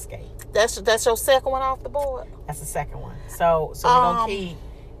keep Escape. That's your second one off the board. That's the second one. So we're gonna keep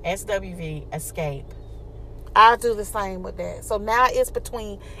SWV, Escape. I'll do the same with that. So now it's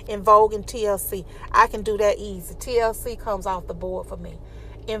between En Vogue and TLC. I can do that easy. TLC comes off the board for me.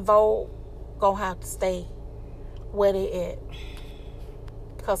 En Vogue gonna have to stay where they at,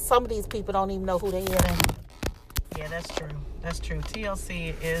 because some of these people don't even know who they are. Yeah, that's true.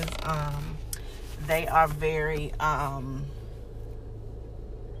 TLC is they are very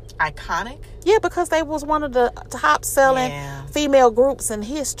iconic. Yeah, because they was one of the top selling female groups in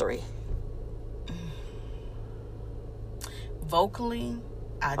history. Vocally,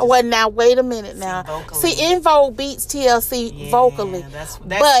 now wait a minute now. See, En Vogue beats TLC vocally.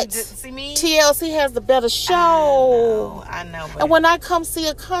 But TLC has the better show. I know. And when I come see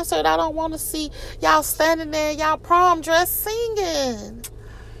a concert, I don't want to see y'all standing there in y'all prom dress singing.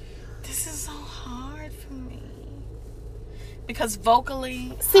 This is so hard for me. Because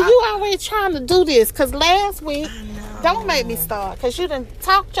vocally... See, you already trying to do this. Because last week... Don't make me start, because you done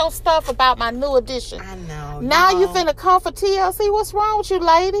talked your stuff about my new edition. I know. Now you finna come for TLC? What's wrong with you,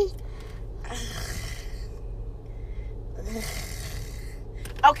 lady?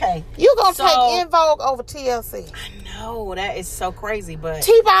 Okay. You gonna take En Vogue over TLC. I know. That is so crazy, but...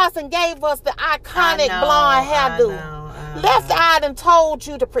 T-Boston gave us the iconic blonde hairdo. Left Eye done told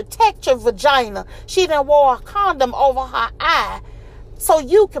you to protect your vagina. She done wore a condom over her eye so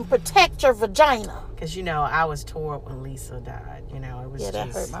you can protect your vagina. Because, I was tore up when Lisa died. It was that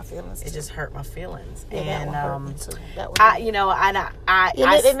hurt my feelings. It just hurt my feelings. Yeah, and that one hurt me too. I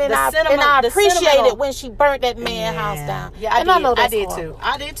appreciate it when she burnt that man's house down. Yeah, I did too.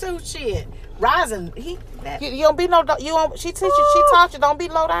 I did too. Shit, Rising. You don't be no. You won't. She teach you. She taught you. Don't be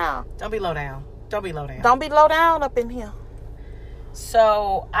low down. Don't be low down. Don't be low down up in here.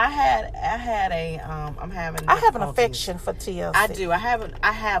 So I have an affection for TLC. I do. I have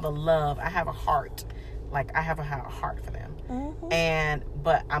a love. I have a heart. Like, I have a heart for them. Mm-hmm.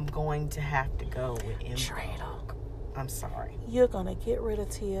 But I'm going to have to go with En Vogue. I'm sorry. You're gonna get rid of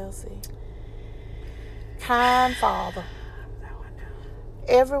TLC. Kind Father.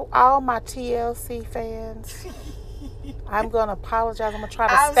 All my TLC fans. I'm gonna apologize. I'm gonna try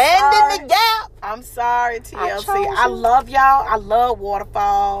to stand in the gap. I'm sorry, TLC. I love y'all. I love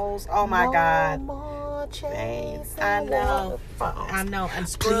Waterfalls. Oh my God. More chase. I know. And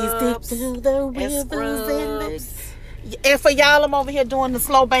Scrubs. Please deep through the rivers and for y'all, I'm over here doing the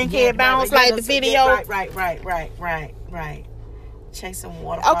slow bankhead bounce like the video. Right. Chasing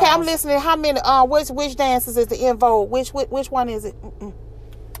Waterfalls. Okay, I'm listening. How many? Which dances is the En Vogue? Which one is it?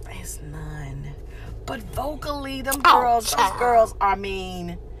 It's none. But vocally, those girls are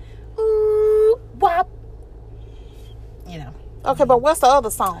mean. Ooh, wop. Okay, but what's the other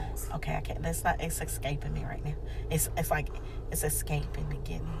songs? Okay, I can't. It's escaping me right now. It's like it's escaping me.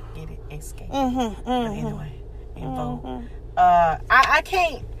 Get it? Escape. Mm-hmm. But anyway, En Vogue. I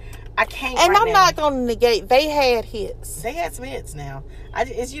can't. And I'm not gonna negate. They had hits. They had some hits. Now, I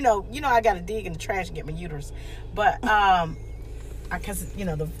got to dig in the trash and get my uterus, but because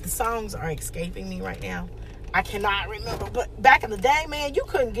the songs are escaping me right now. I cannot remember. But back in the day, man, you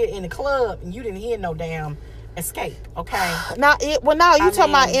couldn't get in the club and you didn't hear no damn Escape. Okay. Now you talking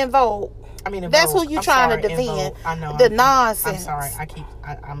about En Vogue. That's who you trying to defend. I know. The nonsense. I'm sorry.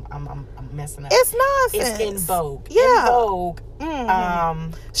 I'm messing up. It's nonsense. It's En Vogue. Yeah. En Vogue.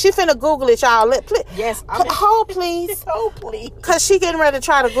 Mm-hmm. She finna Google it, y'all. Yes. Hold, please. Oh, please. Because she getting ready to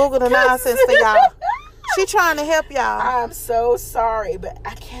try to Google the nonsense for y'all. She trying to help y'all. I'm so sorry, but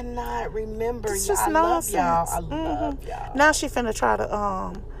I cannot remember. It's just nonsense. Love y'all. I love y'all. Now she finna try to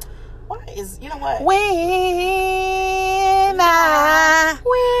What? When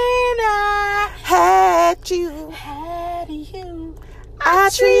I had you, I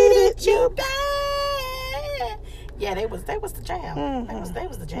treated you bad. Yeah, they was the jam. Mm-hmm. They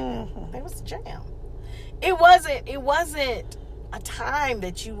was the jam. Mm-hmm. They was the jam. It wasn't a time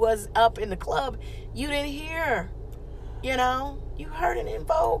that you was up in the club you didn't hear. You heard an En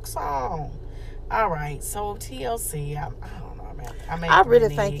Vogue song. All right, so TLC, I don't know, I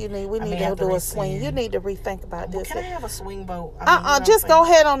really think you need. We need to do a swing. You need to rethink about this. Can I have a swing vote? Just go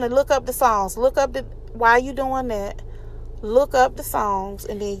ahead on and look up the songs. Look up while you doing that. Look up the songs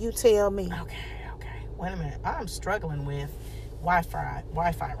and then you tell me. Okay. Wait a minute. I'm struggling with Wi-Fi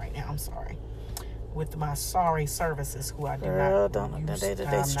right now. I'm sorry. With my sorry services who I do not use.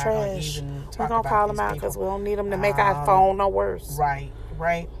 That's trash. We're going to call them out because we don't need them to make our phone no worse. Right.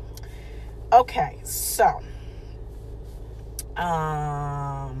 Okay, so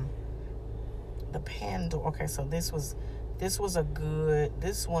the Pandora. Okay, so this was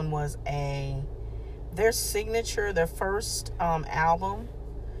their signature, their first album,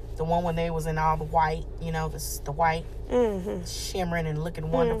 the one when they was in all the white, the white, shimmering and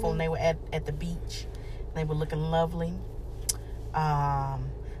looking wonderful, and they were at the beach, and they were looking lovely.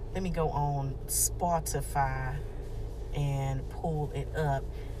 Let me go on Spotify and pull it up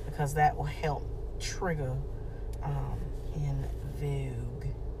because that will help trigger in Vogue.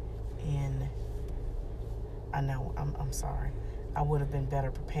 I know, I'm sorry. I would have been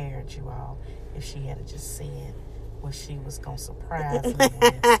better prepared, you all, if she had just said what she was going to surprise me with.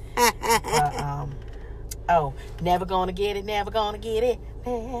 But, never gonna get it, never gonna get it,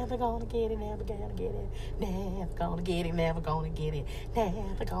 never gonna get it, never gonna get it, never gonna get it, never gonna get it,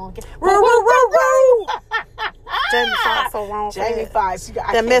 never gonna get it. Jamie Foxx so wrong. Jamie Foxx,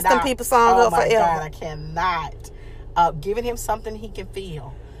 that messed them people's song up forever. God, I cannot. Giving him something he can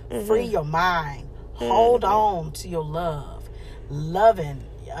feel. Free your mind. Hold on to your love. Loving.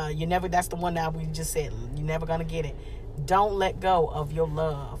 That's the one that we just said. You're never gonna get it. Don't let go of your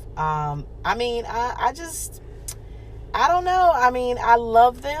love. I don't know. I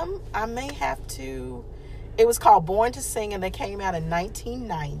love them. I may have to. It was called Born to Sing, and they came out in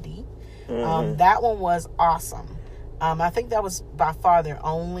 1990. That one was awesome. I think that was by far their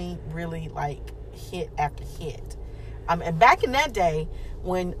only really hit after hit. And back in that day,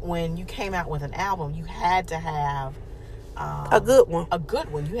 when you came out with an album, you had to have a good one. A good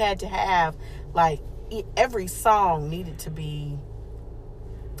one. You had to have every song needed to be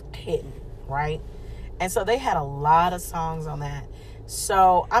hidden, right? And so they had a lot of songs on that.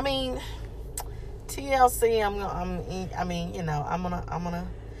 So TLC.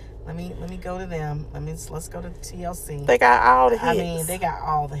 Let me go to them. Let's go to TLC. They got all the hits. They got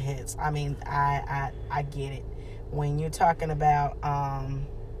all the hits. I get it. When you're talking about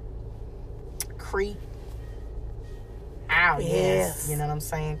Creep. Yes. You know what I'm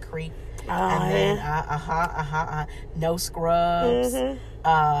saying? Creep. And then No Scrubs. And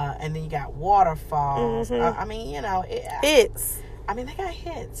then you got Waterfalls. Hits. They got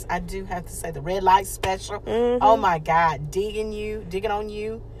hits. I do have to say the Red Light Special. Oh my God, digging on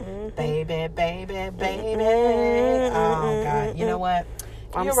you, baby. Oh God, you know what?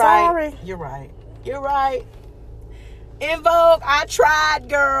 You're sorry. You're right. In Vogue, I tried,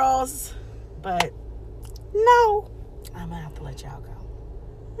 girls, but no, I'm gonna have to let y'all go.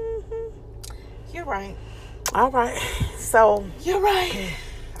 You're right. All right. So you're right.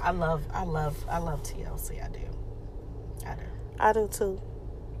 I love TLC. I do. I do too.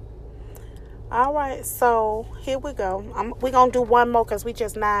 All right, so here we go. We're going to do one more because we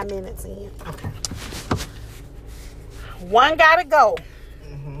just 9 minutes in. Okay. One got to go.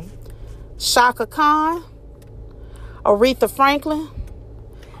 Chaka Khan, Aretha Franklin,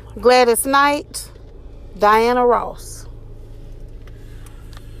 Gladys Knight, Diana Ross.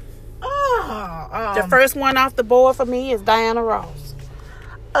 The first one off the board for me is Diana Ross.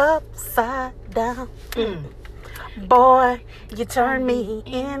 Upside down. Boy, you turn me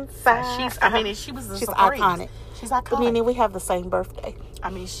inside. She's she's iconic. She's iconic. But then we have the same birthday.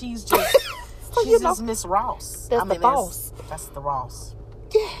 She's just she's just Miss Ross. That's the boss. That's the Ross.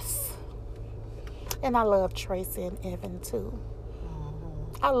 Yes. And I love Tracy and Evan too.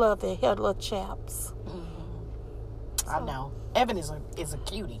 I love their little chaps. I know. Evan is a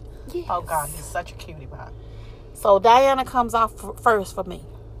cutie. Yes. Oh God, he's such a cutie pie. So Diana comes off first for me.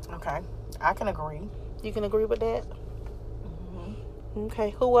 Okay, I can agree. You can agree with that? Okay,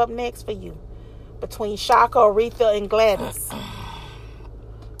 who up next for you? Between Chaka, Aretha, and Gladys.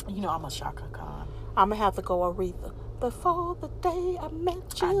 I'm a Chaka Khan. I'm going to have to go Aretha. Before the day I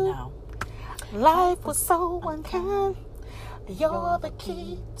met you, I know. Life was so unkind. You're the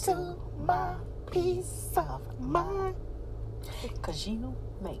key to my peace of mind. 'Cause you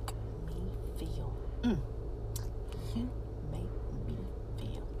make me feel. You make me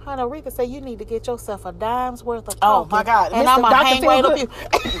feel. Honey, Aretha said you need to get yourself a dime's worth of Oh my God. And I'm going to hang way up you.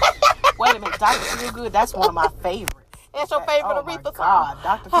 Wait a minute. Dr. Feelgood, that's one of my favorites. That's your favorite Aretha song? God,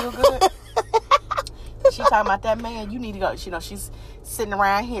 Dr. Feelgood. She talking about that man. You need to go. You know, she's sitting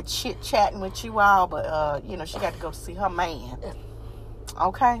around here chit chatting with you all, but you know, she got to go see her man.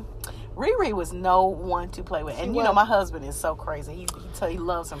 Okay. Riri was no one to play with. And you know, my husband is so crazy. He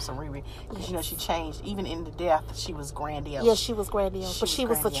loves him some Riri. Because, you know, she changed. Even in the death, she was grandiose. Yeah, she was grandiose. But she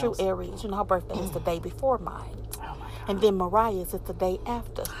was the true Aries. You know, her birthday is the day before mine. Oh, my God. And then Mariah's is the day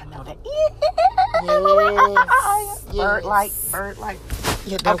after. I know that. Yes. Bird like.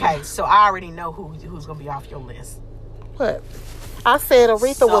 Yeah, okay, so I already know who's going to be off your list. What? I said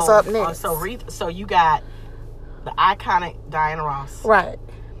Aretha was up next. So you got the iconic Diana Ross. Right.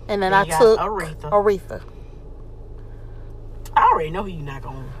 And then I took Aretha. I already know who you're not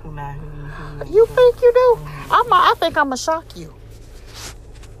going to. You think you do? I think I'm going to shock you.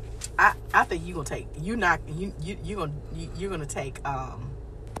 I think you're going to take. You're going to take.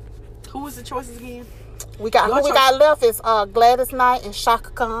 Who was the choices again? We got left is Gladys Knight and Chaka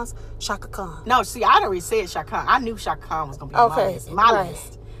Khan. No, see, I already said Chaka Khan. I knew Chaka Khan was going to be on my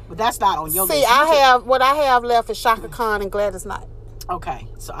list. But that's not on your list. See, what I have left is Chaka Khan and Gladys Knight. Okay,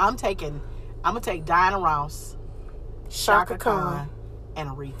 so I'm gonna take Diana Ross, Chaka Khan, and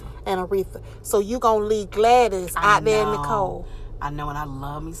Aretha. So you gonna leave Gladys out there in the cold. I know, and I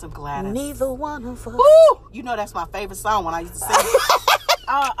love me some Gladys. Neither one of us. Woo! You know that's my favorite song when I used to sing.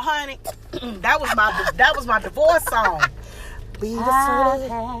 Honey, that was my divorce song. I've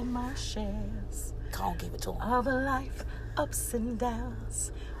had my shares. Can't give it to him. Of a life, ups and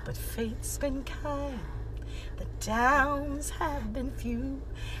downs, but fate's been kind. The downs have been few,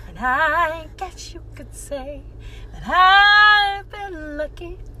 and I guess you could say that I've been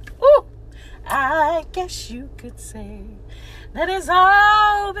lucky. Ooh, I guess you could say that it's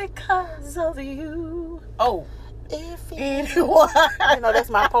all because of you. Oh, if anyone, you know that's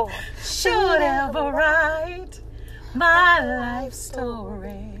my poem, should ever write my life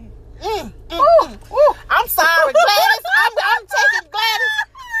story. I'm sorry, Gladys. I'm taking Gladys.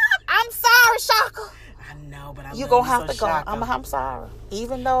 I'm sorry, Chaka. No, but you gonna have to go. I'm sorry.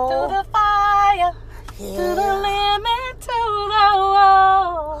 Even though through the fire, to the limit, to the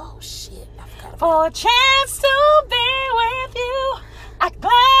wall. Oh shit! I forgot for a chance to be with you, I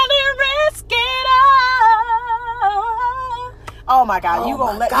gladly risk it all. Oh my God! You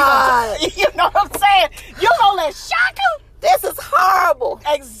gonna let? You know what I'm saying? You gonna let Chaka? This is horrible.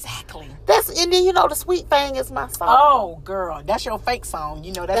 Exactly. And then you know the sweet thing is my song. Oh girl, that's your fake song.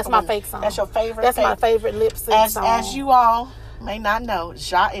 You know that's my fake song. That's your favorite. That's my favorite lip sync song. As you all may not know,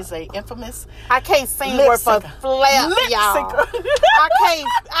 Ja is a infamous. I can't sing worth a flap, y'all.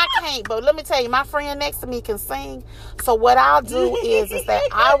 I can't. But let me tell you, my friend next to me can sing. So what I'll do is that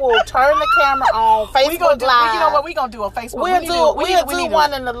I will turn the camera on Facebook Live. You know what? We're gonna do a Facebook. We'll do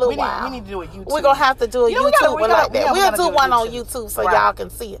one in a little while. We need to do a YouTube. We're gonna have to do a YouTube one like that. We'll do one on YouTube so y'all can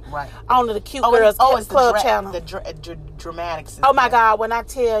see it. Right. On the Cute Girls Club channel. The dramatics. Oh my God! When I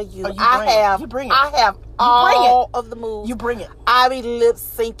tell you, I have all of the moves. You bring it. I be lip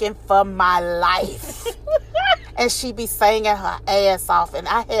syncing for my life. And she be singing her ass off. And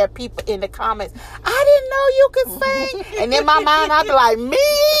I had people in the comments, I didn't know you could sing. And in my mind, I'd be like, me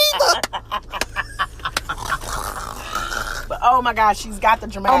either. But oh my God, she's got the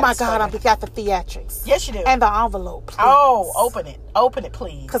dramatics. Oh my God, I got the theatrics. Yes, you do. And the envelope, please. Oh, open it,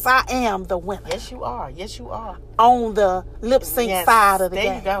 please. Because I am the winner. Yes, you are. On the lip sync side of the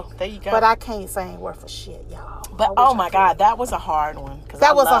game. There you go. But I can't sing worth a shit, y'all. But oh my God, that was a hard one.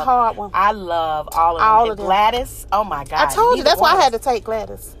 That was a hard one. I love all of them. Gladys, oh my God. I told you, that's why I had to take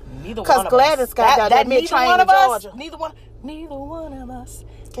Gladys. Neither one of us. Because Gladys got that mid-train in Georgia. Neither one of us.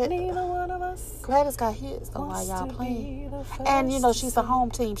 Gladys got hits, though, while y'all playing. And, you know, she's a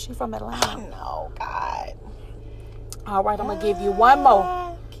home team. She's from Atlanta. I know, God. All right, I'm going to give you one more.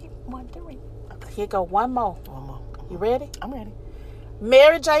 I keep wondering. Here go, one more. You ready? I'm ready.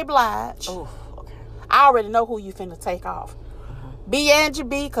 Mary J. Blige. Oh, okay. I already know who you finna take off. Angie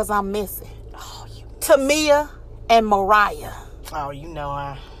B, because I'm missing. Oh, you Tamia and Mariah. Oh, you know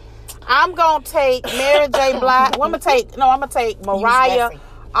I'm going to take Mary J. Blige. I'm going to take Mariah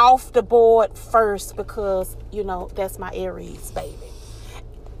off the board first because, you know, that's my Aries, baby.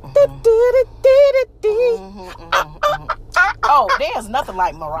 Oh, there's nothing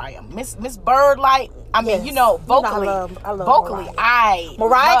like Mariah. Miss Bird Light. I mean, you know, vocally. I love vocally,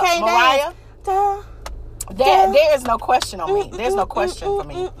 Mariah can't dance. There is no question on me. There's no question for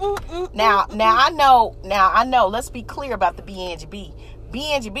me. Now I know. Let's be clear about the Angie B.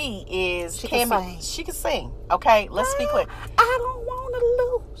 Angie B is she can sing. Okay, let's be clear. I don't want to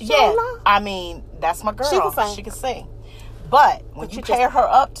lose. Yeah, I mean that's my girl. She can sing. But when you pair her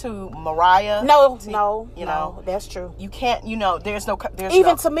up to Mariah, no, that's true. You can't, there's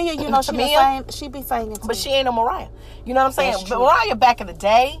even Tamia, she be singing too. But she ain't no Mariah. You know what I'm saying? But Mariah back in the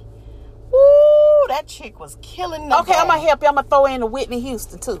day, woo, that chick was killing the Okay, I'm gonna help you. I'm gonna throw in the Whitney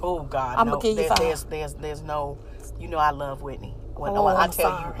Houston too. Oh God, I'm gonna give you 5. There's no, I love Whitney. Let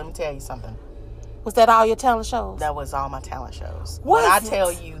me tell you something. Was that all your talent shows? That was all my talent shows. When I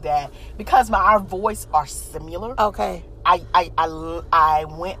tell you that, because our voice are similar. Okay. I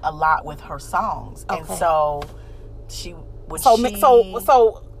went a lot with her songs, and so she when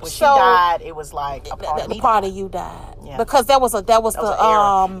she died, it was like a part of me. The part of you died, yeah. Because that was my ultimate.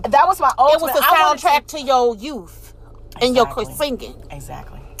 It was the soundtrack to your youth and your singing.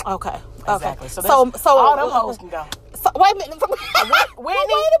 Exactly. Okay. Exactly. So all them hoes can go. So, wait a minute.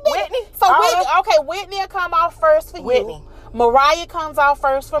 Whitney. So Whitney will come out first for you. Mariah comes out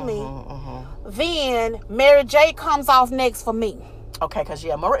first for me. Then Mary J comes off next for me. Okay, because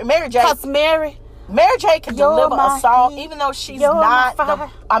Mary J. Because Mary J can deliver a song, even though she's not.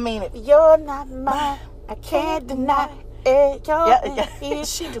 You're not mine. I can't deny.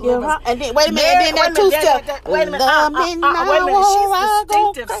 She delivers. And then wait a minute. Then two step. Wait a minute. She's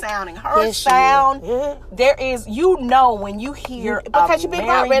distinctive sounding. Her sound. There is, when you hear because you been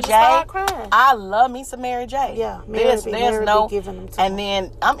Mary ready J. To start crying. I love me some Mary J. Yeah, there's no giving them to and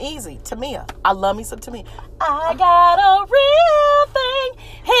then I'm easy. Tamia. I love me some Tamia. I got a real thing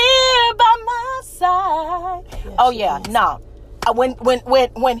here by my side. Yeah, oh yeah, no.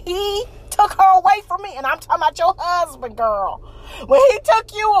 When he took her away from me, and I'm talking about your husband, girl. When he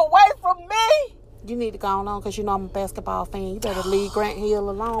took you away from me, you need to go on because I'm a basketball fan. You better leave Grant Hill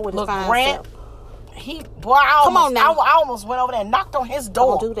alone with his fine Grant. Self. Come on now. I almost went over there and knocked on his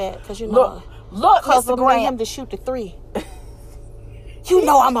door. Don't do that because look, because Mr. I want him to shoot the 3.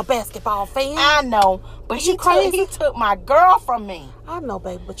 I'm a basketball fan. I know, but he took my girl from me. I know,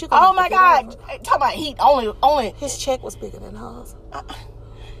 baby, but you. Oh my God! Talk about he only his check was bigger than hers.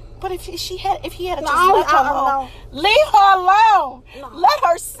 But if he had just left her alone, leave her alone. No. Let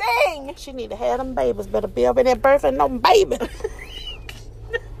her sing. She need to have them babies. Better be up in that birth and no baby.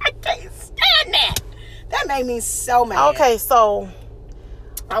 I can't stand that. That made me so mad. Okay, so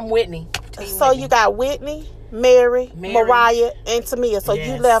I'm Whitney. You got Whitney, Mary, Mariah, and Tamia. So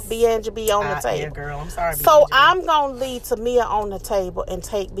you left Bianca on the table. Yeah, girl. I'm sorry. So I'm gonna leave Tamia on the table and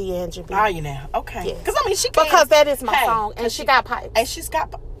take Bianca. Are you now? Okay. Because she can. Because that is my song, and she got pipes. And she's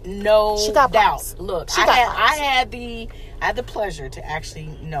got. No she got doubt. Pipes. Look, I had the pleasure to actually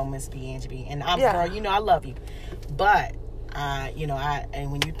know Miss Bianca, and girl, I love you, but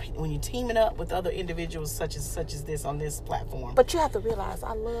and when you teaming up with other individuals such as this on this platform, but you have to realize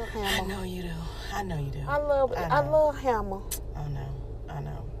I love Hammer. I know you do. I love Hammer. I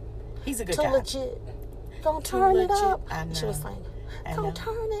know. He's a good guy. Too legit. Don't turn it up. I know. She was saying, don't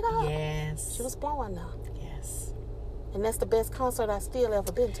turn it up. Yes. She was blowing up. Yes. And that's the best concert I still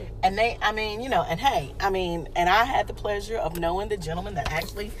ever been to. And and I had the pleasure of knowing the gentleman that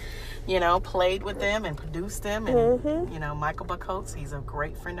actually, played with them and produced them. And, Michael Buckholtz, he's a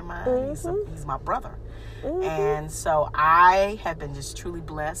great friend of mine. He's my brother. And so I have been just truly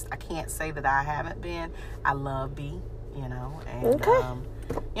blessed. I can't say that I haven't been. I love B, and,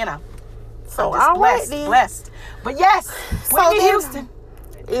 So I'm just blessed. But yes, Whitney Houston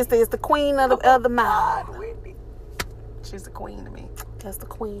is the queen of the mile. She's the queen to me. That's the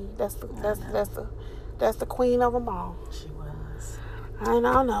queen. That's the queen of them all. She was. I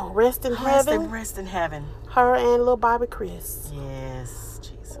know. Rest in heaven. Rest in heaven. Her and little Bobby Chris. Yes,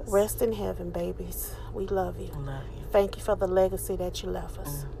 Jesus. Rest in heaven, babies. We love you. Love you. Thank you for the legacy that you left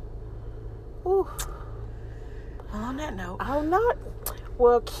us. Ooh. Well, on that note.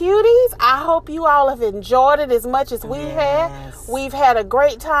 Well, cuties, I hope you all have enjoyed it as much as we had. We've had a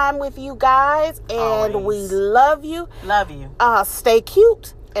great time with you guys, and we love you. Love you. Stay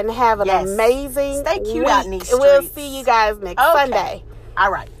cute and have an amazing Stay cute week. out in these streets. We'll see you guys next Sunday.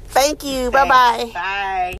 All right. Thank you. Bye-bye. Bye.